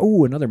that I was like,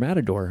 oh, another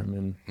Matador. I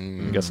mean,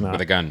 I guess not.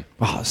 With a gun.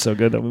 Oh, it's so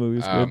good. That movie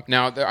was good.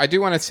 Now, I do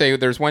want to say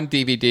there's one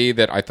DVD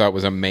that I thought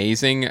was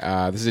amazing.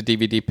 This is a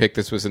DVD pick.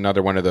 This was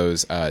another one of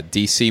those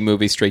DC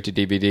movies straight to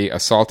DVD,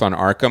 Assault on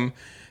Arkham.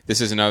 This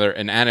is an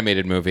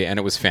animated movie, and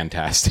it was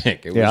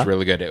fantastic. It was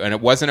really good. And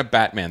it wasn't a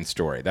Batman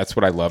story. That's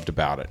what I loved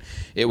about it.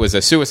 It was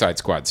a Suicide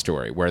Squad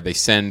story where they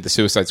send the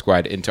Suicide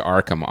Squad into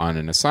Arkham on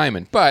an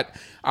assignment. But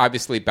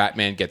obviously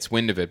Batman gets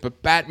wind of it.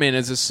 But Batman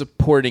is a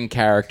supporting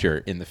character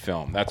in the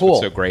film. That's what's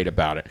so great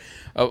about it.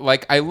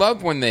 Like, I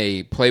love when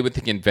they play with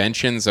the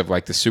conventions of,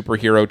 like, the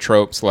superhero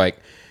tropes, like,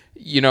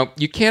 you know,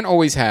 you can't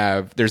always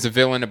have, there's a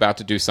villain about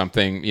to do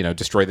something, you know,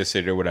 destroy the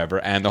city or whatever,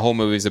 and the whole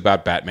movie is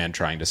about Batman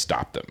trying to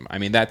stop them. I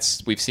mean,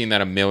 we've seen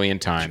that a million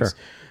times.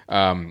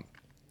 Sure.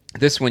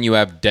 This one, you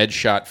have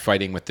Deadshot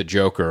fighting with the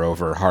Joker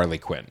over Harley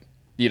Quinn.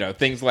 You know,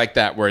 things like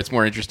that where it's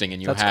more interesting,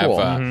 and you have, cool.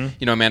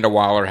 You know, Amanda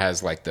Waller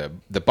has, like, the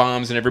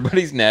bombs in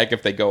everybody's neck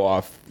if they go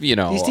off, you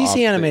know. These DC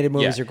animated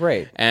movies are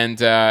great.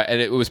 And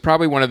it was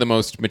probably one of the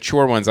most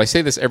mature ones. I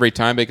say this every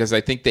time because I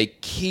think they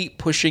keep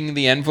pushing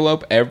the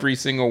envelope, every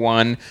single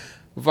one.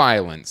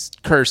 Violence,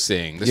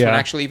 cursing. This one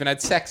actually even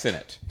had sex in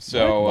it.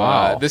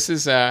 So this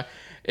is,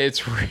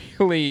 it's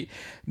really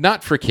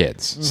not for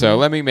kids. Mm-hmm. So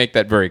let me make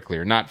that very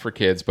clear. Not for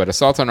kids, but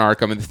Assault on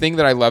Arkham. And the thing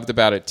that I loved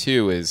about it,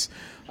 too, is...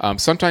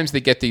 sometimes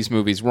they get these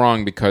movies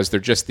wrong because they're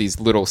just these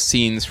little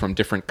scenes from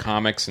different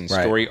comics and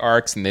story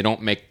arcs, and they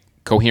don't make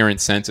coherent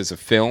sense as a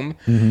film.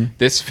 Mm-hmm.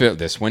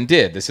 This one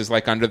did. This is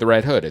like Under the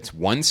Red Hood. It's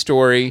one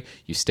story.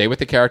 You stay with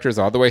the characters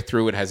all the way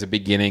through. It has a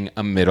beginning,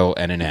 a middle,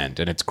 and an end,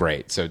 and it's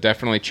great. So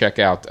definitely check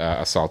out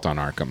Assault on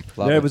Arkham.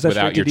 Was that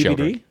without your DVD?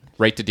 Children.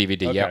 Right to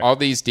DVD. Okay. Yeah, all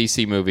these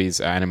DC movies,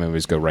 anime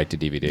movies, go right to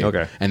DVD.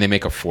 Okay, and they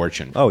make a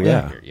fortune. Oh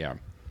yeah, yeah.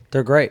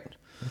 They're great.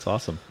 That's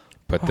awesome.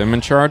 Put them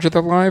in charge of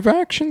the live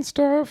action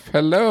stuff.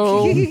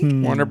 Hello,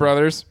 Warner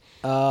Brothers.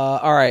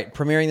 All right,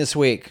 premiering this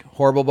week,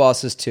 Horrible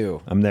Bosses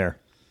 2. I'm there.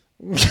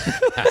 You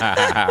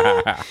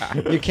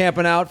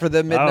camping out for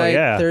the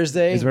midnight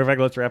Thursday? As a matter of fact,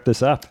 let's wrap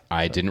this up.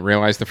 I didn't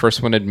realize the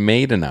first one had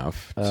made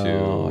enough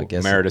to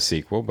merit a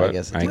sequel, but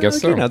I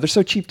guess so. You know, they're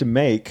so cheap to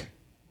make.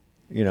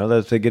 You know, that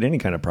if they get any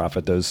kind of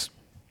profit, those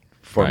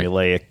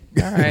formulaic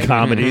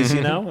comedies, you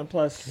know, and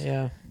plus,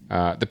 The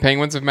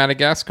Penguins of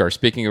Madagascar.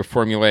 Speaking of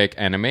formulaic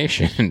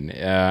animation,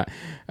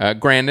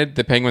 granted,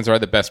 the Penguins are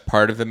the best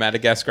part of the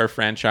Madagascar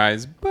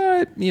franchise,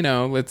 but, you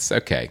know, it's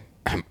okay.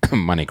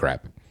 Money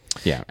grab.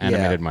 Yeah,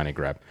 animated money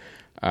grab.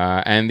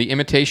 And The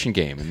Imitation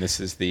Game, and this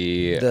is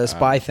the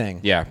spy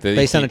thing. Yeah.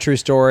 Based on a true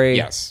story.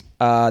 Yes.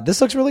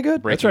 This looks really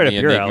good. That's right up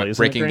your alley,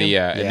 breaking the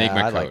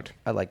Enigma code.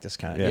 I like this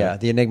kind of,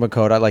 the Enigma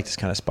code. I like this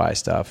kind of spy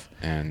stuff.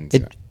 And,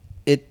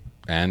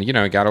 and you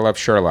know, you gotta love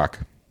Sherlock.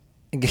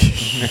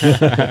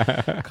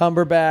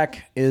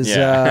 Cumberbatch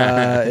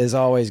is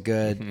always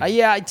good.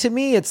 To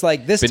me, it's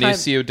like this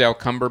Benicio del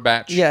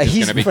Cumberbatch. Yeah, is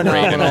he's gonna be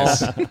phenomenal.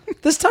 Great in this.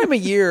 This time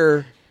of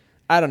year,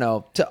 I don't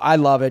know. I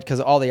love it because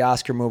all the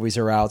Oscar movies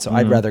are out, so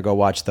I'd rather go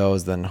watch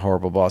those than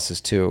Horrible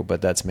Bosses 2,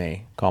 but that's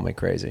me. Call me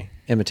crazy.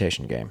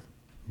 Imitation Game.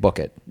 Book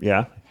it.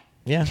 Yeah.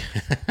 Yeah.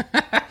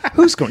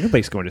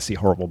 Nobody's going to see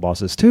Horrible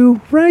Bosses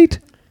 2, right?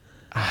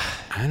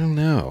 I don't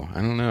know.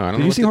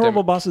 Did you see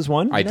Horrible Bosses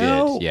 1? I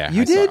did. Yeah.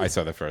 You did? I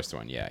saw the first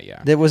one.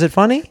 Yeah. Was it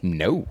funny?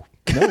 No.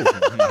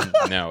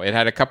 No, it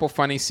had a couple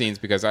funny scenes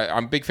because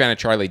I'm a big fan of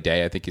Charlie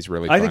Day. I think he's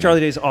really funny. I think Charlie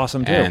Day's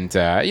awesome too. And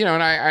you know,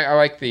 and I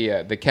like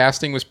the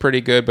casting was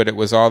pretty good, but it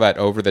was all that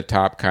over the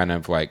top kind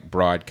of like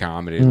broad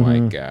comedy,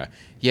 like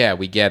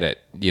we get it,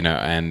 you know.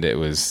 And it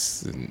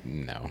was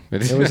no,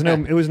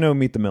 it was no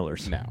Meet the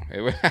Millers. No,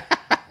 it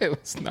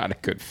was not a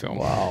good film.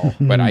 Wow,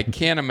 but I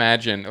can't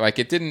imagine like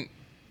it didn't.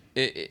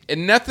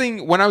 And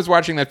nothing when I was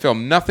watching that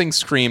film, nothing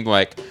screamed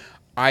like,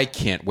 I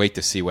can't wait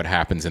to see what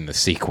happens in the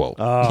sequel.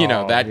 You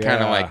know, that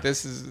kind of like,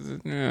 this is...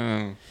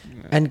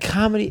 And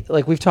comedy,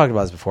 like we've talked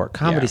about this before,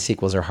 comedy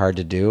sequels are hard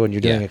to do, and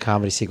you're doing a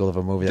comedy sequel of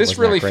a movie that this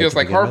really not great feels to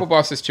like begin Horrible with.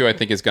 Bosses 2, I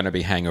think, is going to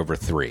be Hangover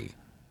 3.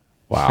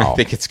 Wow. I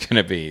think it's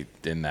going to be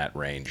in that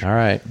range. All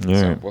right.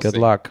 So we'll Good see.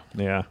 luck.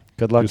 Yeah.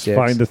 Good luck, Just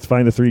Diggs.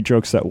 find the 3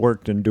 jokes that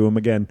worked and do them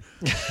again.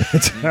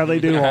 That's how they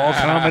do all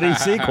comedy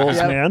sequels,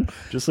 man.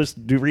 Just let's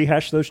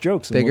rehash those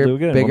jokes and we'll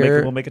do it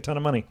again. We'll make a ton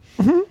of money.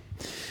 Mm-hmm.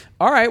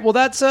 All right. Well,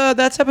 that's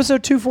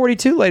episode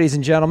 242, ladies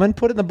and gentlemen.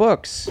 Put it in the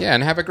books. Yeah,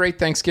 and have a great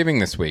Thanksgiving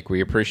this week.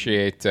 We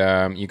appreciate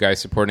you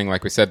guys supporting,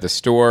 like we said, the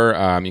store.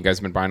 You guys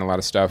have been buying a lot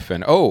of stuff.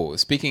 And,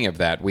 speaking of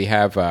that, we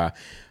have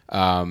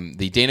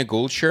the Dana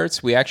Gould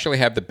shirts. We actually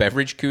have the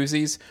beverage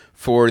koozies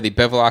for the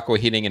Bevilacqua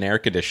Heating and Air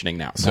Conditioning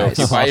now. So if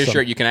you buy a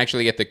shirt, you can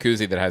actually get the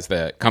koozie that has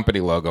the company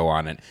logo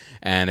on it.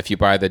 And if you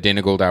buy the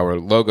Dana Gould Hour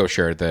logo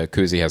shirt, the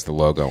koozie has the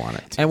logo on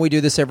it. And we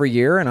do this every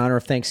year. In honor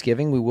of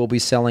Thanksgiving, we will be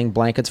selling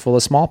blankets full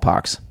of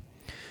smallpox.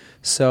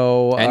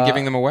 So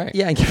giving them away.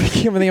 Yeah, and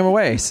giving them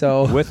away.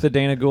 So with the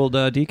Dana Gould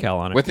decal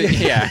on it. With the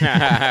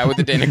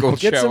Dana Gould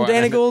get show some on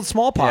Dana it. Gould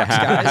smallpox,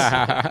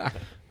 guys.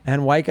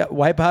 And wipe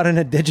out an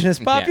indigenous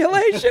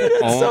population.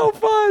 It's so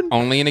fun.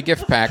 Only in a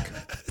gift pack.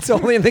 It's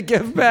only in the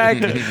gift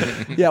bag.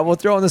 Yeah, we'll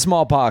throw in the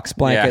smallpox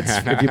blankets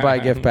if you buy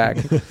a gift bag.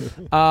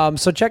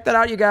 So check that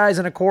out, you guys.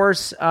 And of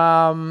course, you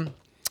know,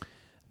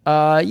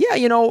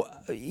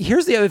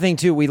 here's the other thing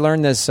too. We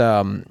learned this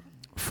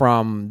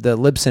from the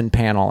Libsyn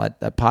panel at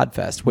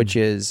Podfest, which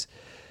is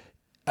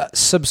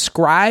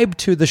subscribe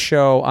to the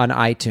show on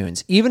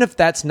iTunes, even if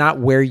that's not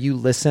where you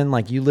listen.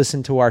 Like you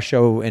listen to our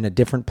show in a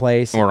different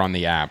place Or on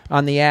the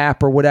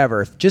app. or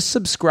whatever. Just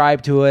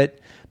subscribe to it,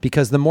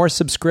 because the more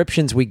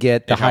subscriptions we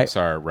get, the It helps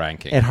our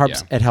ranking. it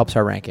helps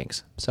our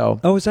rankings.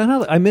 So Oh, is that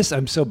how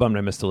I'm so bummed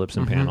I missed the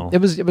Libsyn panel. it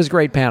was a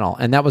great panel,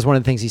 and that was one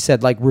of the things he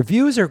said. Like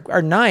reviews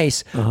are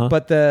nice,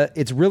 but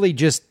it's really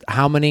just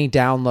how many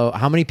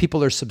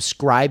people are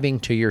subscribing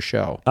to your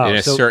show. in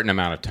a certain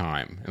amount of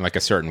time, in like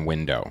a certain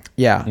window.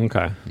 Yeah.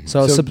 Okay.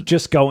 So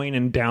just going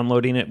and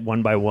downloading it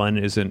one by one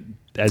isn't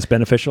as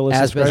beneficial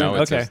as beneficial.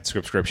 No, it's Okay. a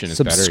subscription is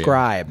better.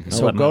 subscribe. Yeah.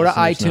 So let go my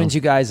to listeners iTunes, know.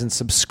 you guys, and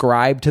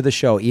subscribe to the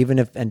show. Even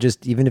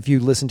if you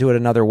listen to it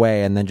another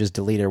way and then just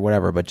delete it or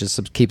whatever, but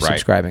just keep Right.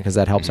 subscribing, because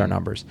that helps our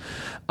numbers.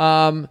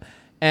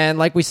 And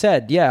like we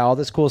said, all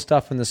this cool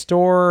stuff in the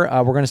store.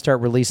 We're going to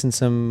start releasing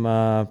some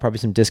probably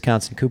some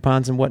discounts and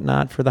coupons and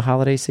whatnot for the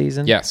holiday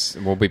season. Yes,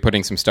 we'll be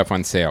putting some stuff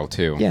on sale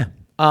too. Yeah.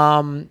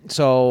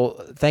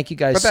 So thank you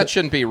guys. But that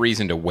shouldn't be a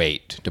reason to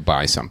wait to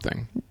buy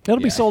something. It'll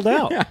be sold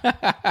out.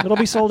 It'll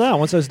be sold out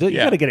once those. You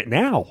Yeah. got to get it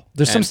now.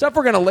 There's some stuff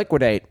we're going to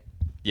liquidate.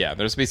 Yeah,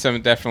 there's be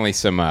definitely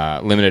some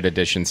limited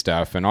edition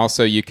stuff, and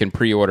also you can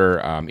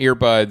pre-order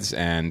earbuds,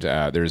 and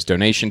there's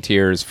donation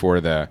tiers for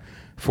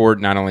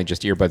not only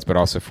just earbuds but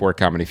also for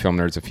Comedy Film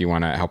Nerds if you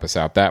want to help us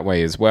out that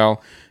way as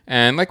well.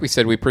 And like we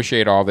said, we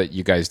appreciate all that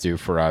you guys do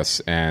for us,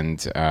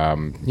 and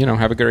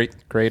have a great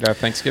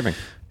Thanksgiving.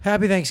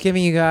 Happy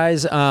Thanksgiving, you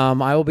guys.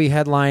 I will be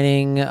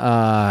headlining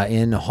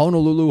in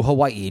Honolulu,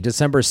 Hawaii,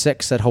 December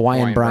 6th at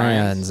Hawaiian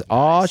Brian's.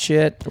 Oh,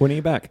 shit. When are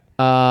you back?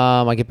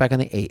 I get back on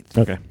the 8th.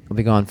 Okay. I'll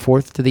be gone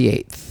 4th to the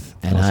 8th,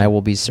 and I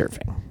will be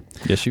surfing.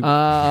 Yes, you.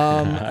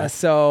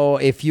 So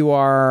if you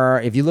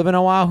live in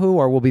Oahu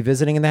or will be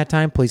visiting in that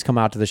time, please come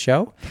out to the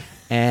show.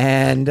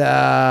 And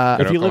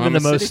if you live in the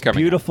Oklahoma City most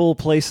coming beautiful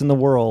place in the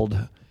world,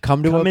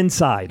 come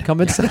inside.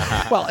 Come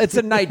inside. Well, it's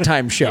a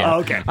nighttime show. Yeah.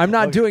 Okay. I'm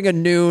not doing a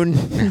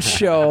noon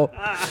show.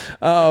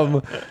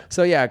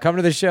 So yeah, come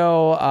to the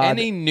show.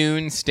 Any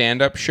noon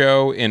stand-up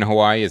show in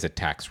Hawaii is a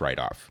tax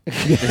write-off.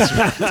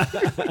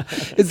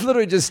 It's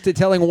literally just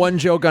telling one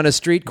joke on a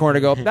street corner.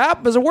 Go,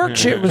 that was a work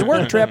shit. It was a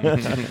work trip.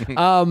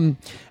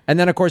 And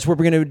then, of course, we're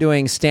going to be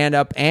doing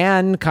stand-up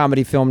and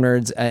Comedy Film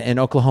Nerds in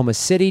Oklahoma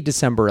City,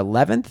 December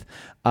 11th.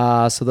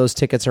 So those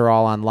tickets are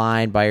all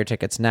online. Buy your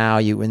tickets now.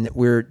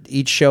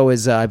 Each show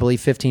is, I believe,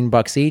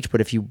 $15 each.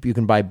 But if you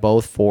can buy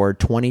both for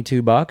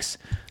 $22,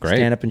 Great.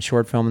 stand-up and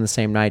short film in the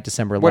same night,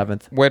 December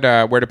 11th. Where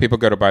do people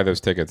go to buy those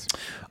tickets?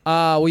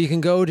 Well, you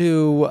can go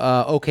to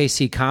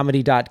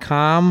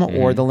okccomedy.com,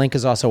 or the link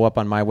is also up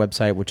on my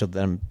website, which will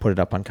then put it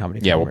up on Comedy.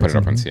 Yeah, Film we'll put it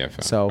up on Nerds.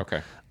 CFN. So,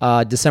 okay.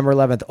 December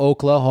 11th,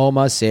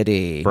 Oklahoma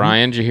City.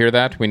 Brian, did you hear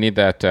that? We need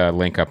that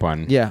link up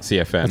on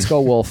CFN. Let's go,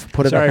 Wolf.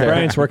 Put it Sorry, up there.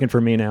 Brian's working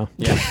for me now.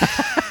 Yeah.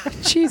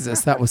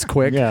 Jesus, that was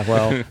quick. Yeah.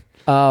 Well.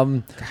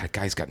 God,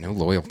 guy's got no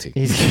loyalty.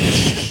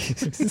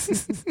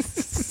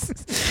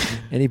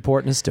 Any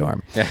port in a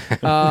storm.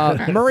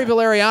 Murray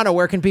Valeriano,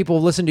 where can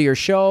people listen to your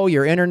show,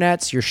 your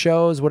internets, your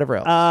shows, whatever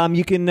else?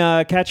 You can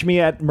catch me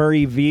at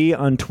Murray V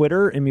on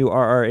Twitter,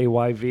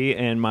 MurrayV,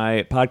 and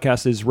my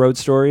podcast is Road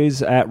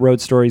Stories at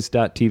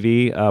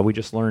roadstories.tv. We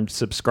just learned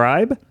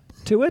subscribe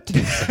to it,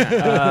 which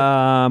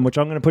I'm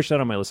going to push that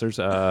on my listeners,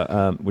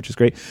 which is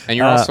great. And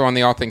you're also on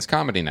the All Things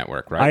Comedy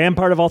Network, right? I am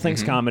part of All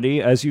Things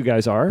Comedy, as you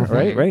guys are,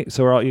 right?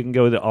 So you can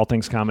go to All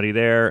Things Comedy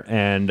there,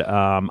 and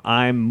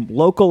I'm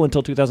local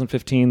until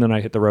 2015, then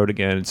I hit the road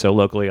again. So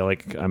locally,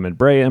 I'm in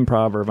Brea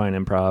Improv, Irvine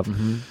Improv,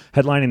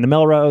 headlining the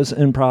Melrose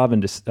Improv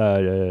in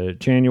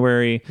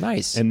January.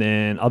 Nice. And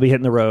then I'll be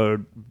hitting the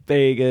road,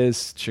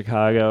 Vegas,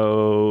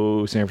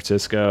 Chicago, San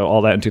Francisco,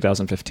 all that in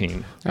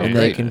 2015. And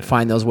they can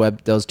find those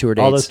tour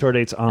dates. All those tour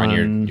dates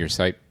on your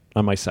site.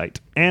 On my site.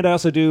 And I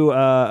also do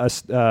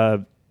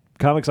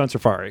Comics on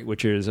Safari,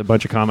 which is a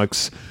bunch of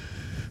comics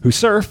who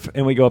surf,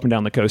 and we go up and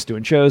down the coast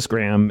doing shows.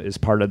 Graham is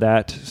part of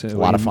that. So It's a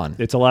lot of fun.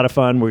 It's a lot of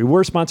fun. We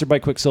were sponsored by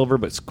Quicksilver,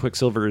 but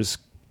Quicksilver is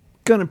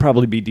going to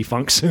probably be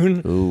defunct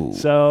soon. Ooh.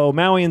 So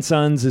Maui and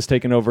Sons is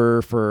taking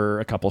over for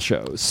a couple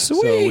shows.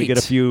 Sweet. So we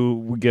give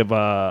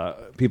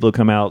people who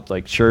come out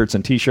like shirts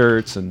and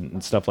T-shirts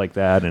and stuff like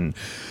that. And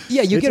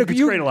yeah, it's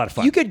great, a lot of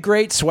fun. You get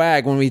great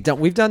swag when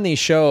we've done these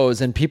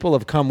shows, and people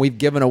have come. We've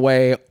given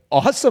away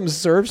awesome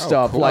surf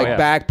stuff cool. like Yeah.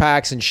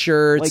 backpacks and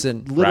shirts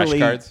and Rash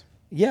cards.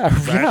 Yeah,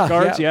 Rash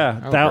cards,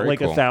 Oh, very like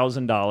cool.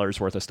 $1,000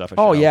 worth of stuff.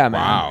 Oh yeah, man.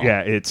 Wow.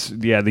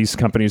 Yeah, these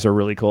companies are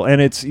really cool,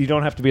 and you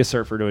don't have to be a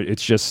surfer to it.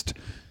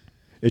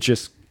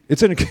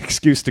 It's an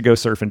excuse to go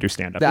surf and do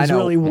stand up. I know.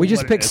 Really we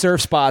just what it pick is.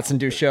 surf spots and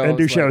do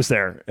shows. Shows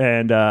there,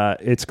 and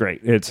it's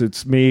great.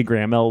 It's me,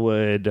 Graham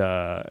Elwood,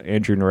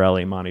 Andrew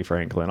Norelli, Monty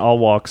Franklin, all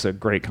walks of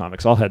great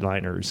comics, all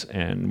headliners,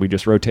 and we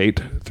just rotate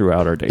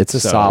throughout our dates. It's a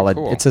solid.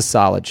 cool. It's a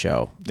solid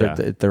show.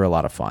 They're a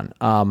lot of fun.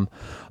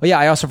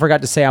 I also forgot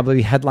to say I'll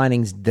be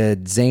headlining the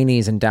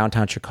Zanies in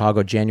downtown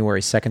Chicago,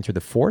 January 2nd through the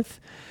 4th,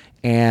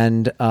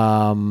 and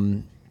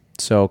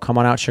So come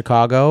on out,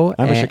 Chicago.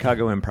 I'm a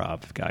Chicago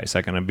improv guy. Is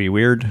that going to be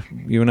weird,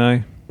 you and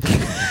I?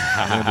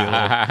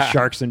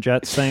 Sharks and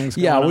Jets things.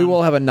 Yeah, we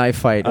will have a knife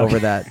fight over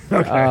that.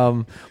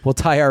 Okay. We'll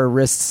tie our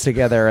wrists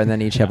together and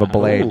then each have a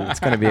blade. It's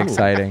going to be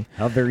exciting.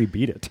 How very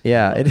beat it.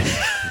 Yeah.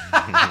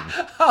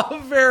 How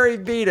very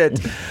beat it.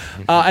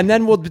 And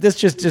then I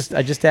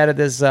just added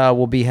this.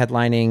 We'll be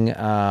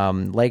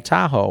headlining Lake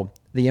Tahoe,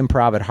 the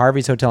Improv at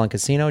Harvey's Hotel and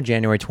Casino,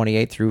 January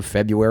 28th through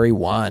February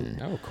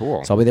 1. Oh,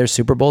 cool. So I'll be there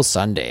Super Bowl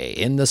Sunday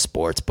in the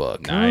sports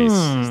book.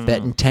 Nice.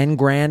 Betting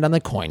 $10,000 on the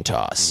coin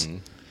toss.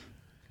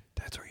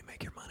 That's where you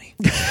make your money.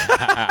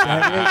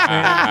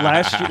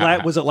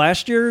 Was it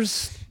last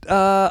year's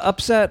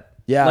upset?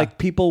 Yeah. Like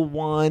people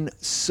won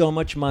so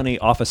much money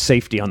off of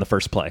safety on the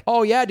first play.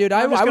 Oh, yeah, dude.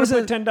 I was was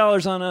going to put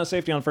 $10 on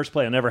safety on first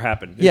play. It never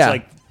happened. It's Yeah.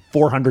 like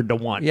 400 to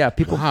 1. Yeah,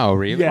 people. Wow,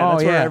 really? Yeah,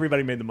 that's Oh, where yeah.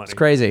 everybody made the money. It's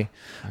crazy.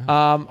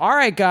 All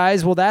right,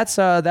 guys. Well, that's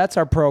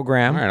our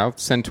program. All right, I'll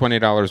send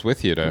 $20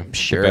 with you to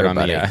Sure, bet on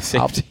buddy. the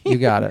safety. You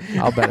got it.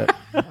 I'll bet it.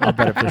 I'll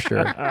bet it for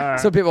sure.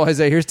 Some people always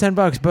say, "Here's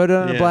 $10, put it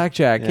on a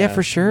blackjack." Yeah,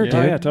 for sure, dude.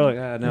 Oh, yeah,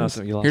 totally. No,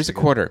 so you lost Here's a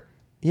again. quarter.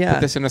 Yeah.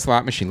 Put this in a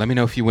slot machine. Let me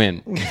know if you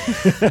win.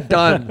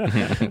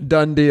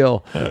 Done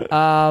deal.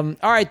 All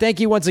right. Thank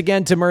you once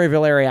again to Murray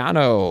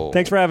Valeriano.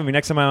 Thanks for having me.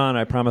 Next time I'm on,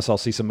 I promise I'll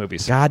see some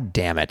movies. God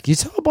damn it! You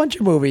saw a bunch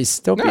of movies.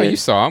 Don't No, you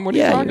saw them. What are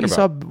you talking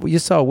about? You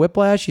saw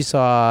Whiplash. You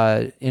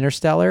saw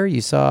Interstellar.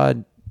 You saw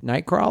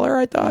Nightcrawler.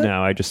 I thought.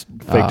 No, I just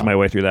faked my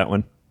way through that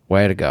one.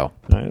 Way to go!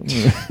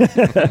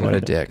 What a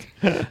dick.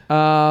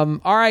 All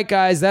right,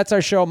 guys. That's our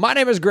show. My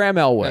name is Graham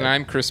Elwood. And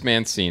I'm Chris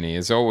Mancini.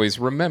 As always,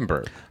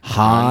 remember,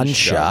 Han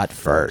shot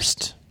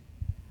first.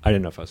 I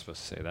didn't know if I was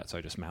supposed to say that, so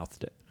I just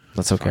mouthed it.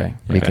 That's okay.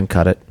 We can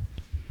cut it.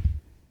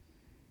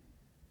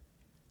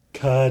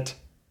 Cut.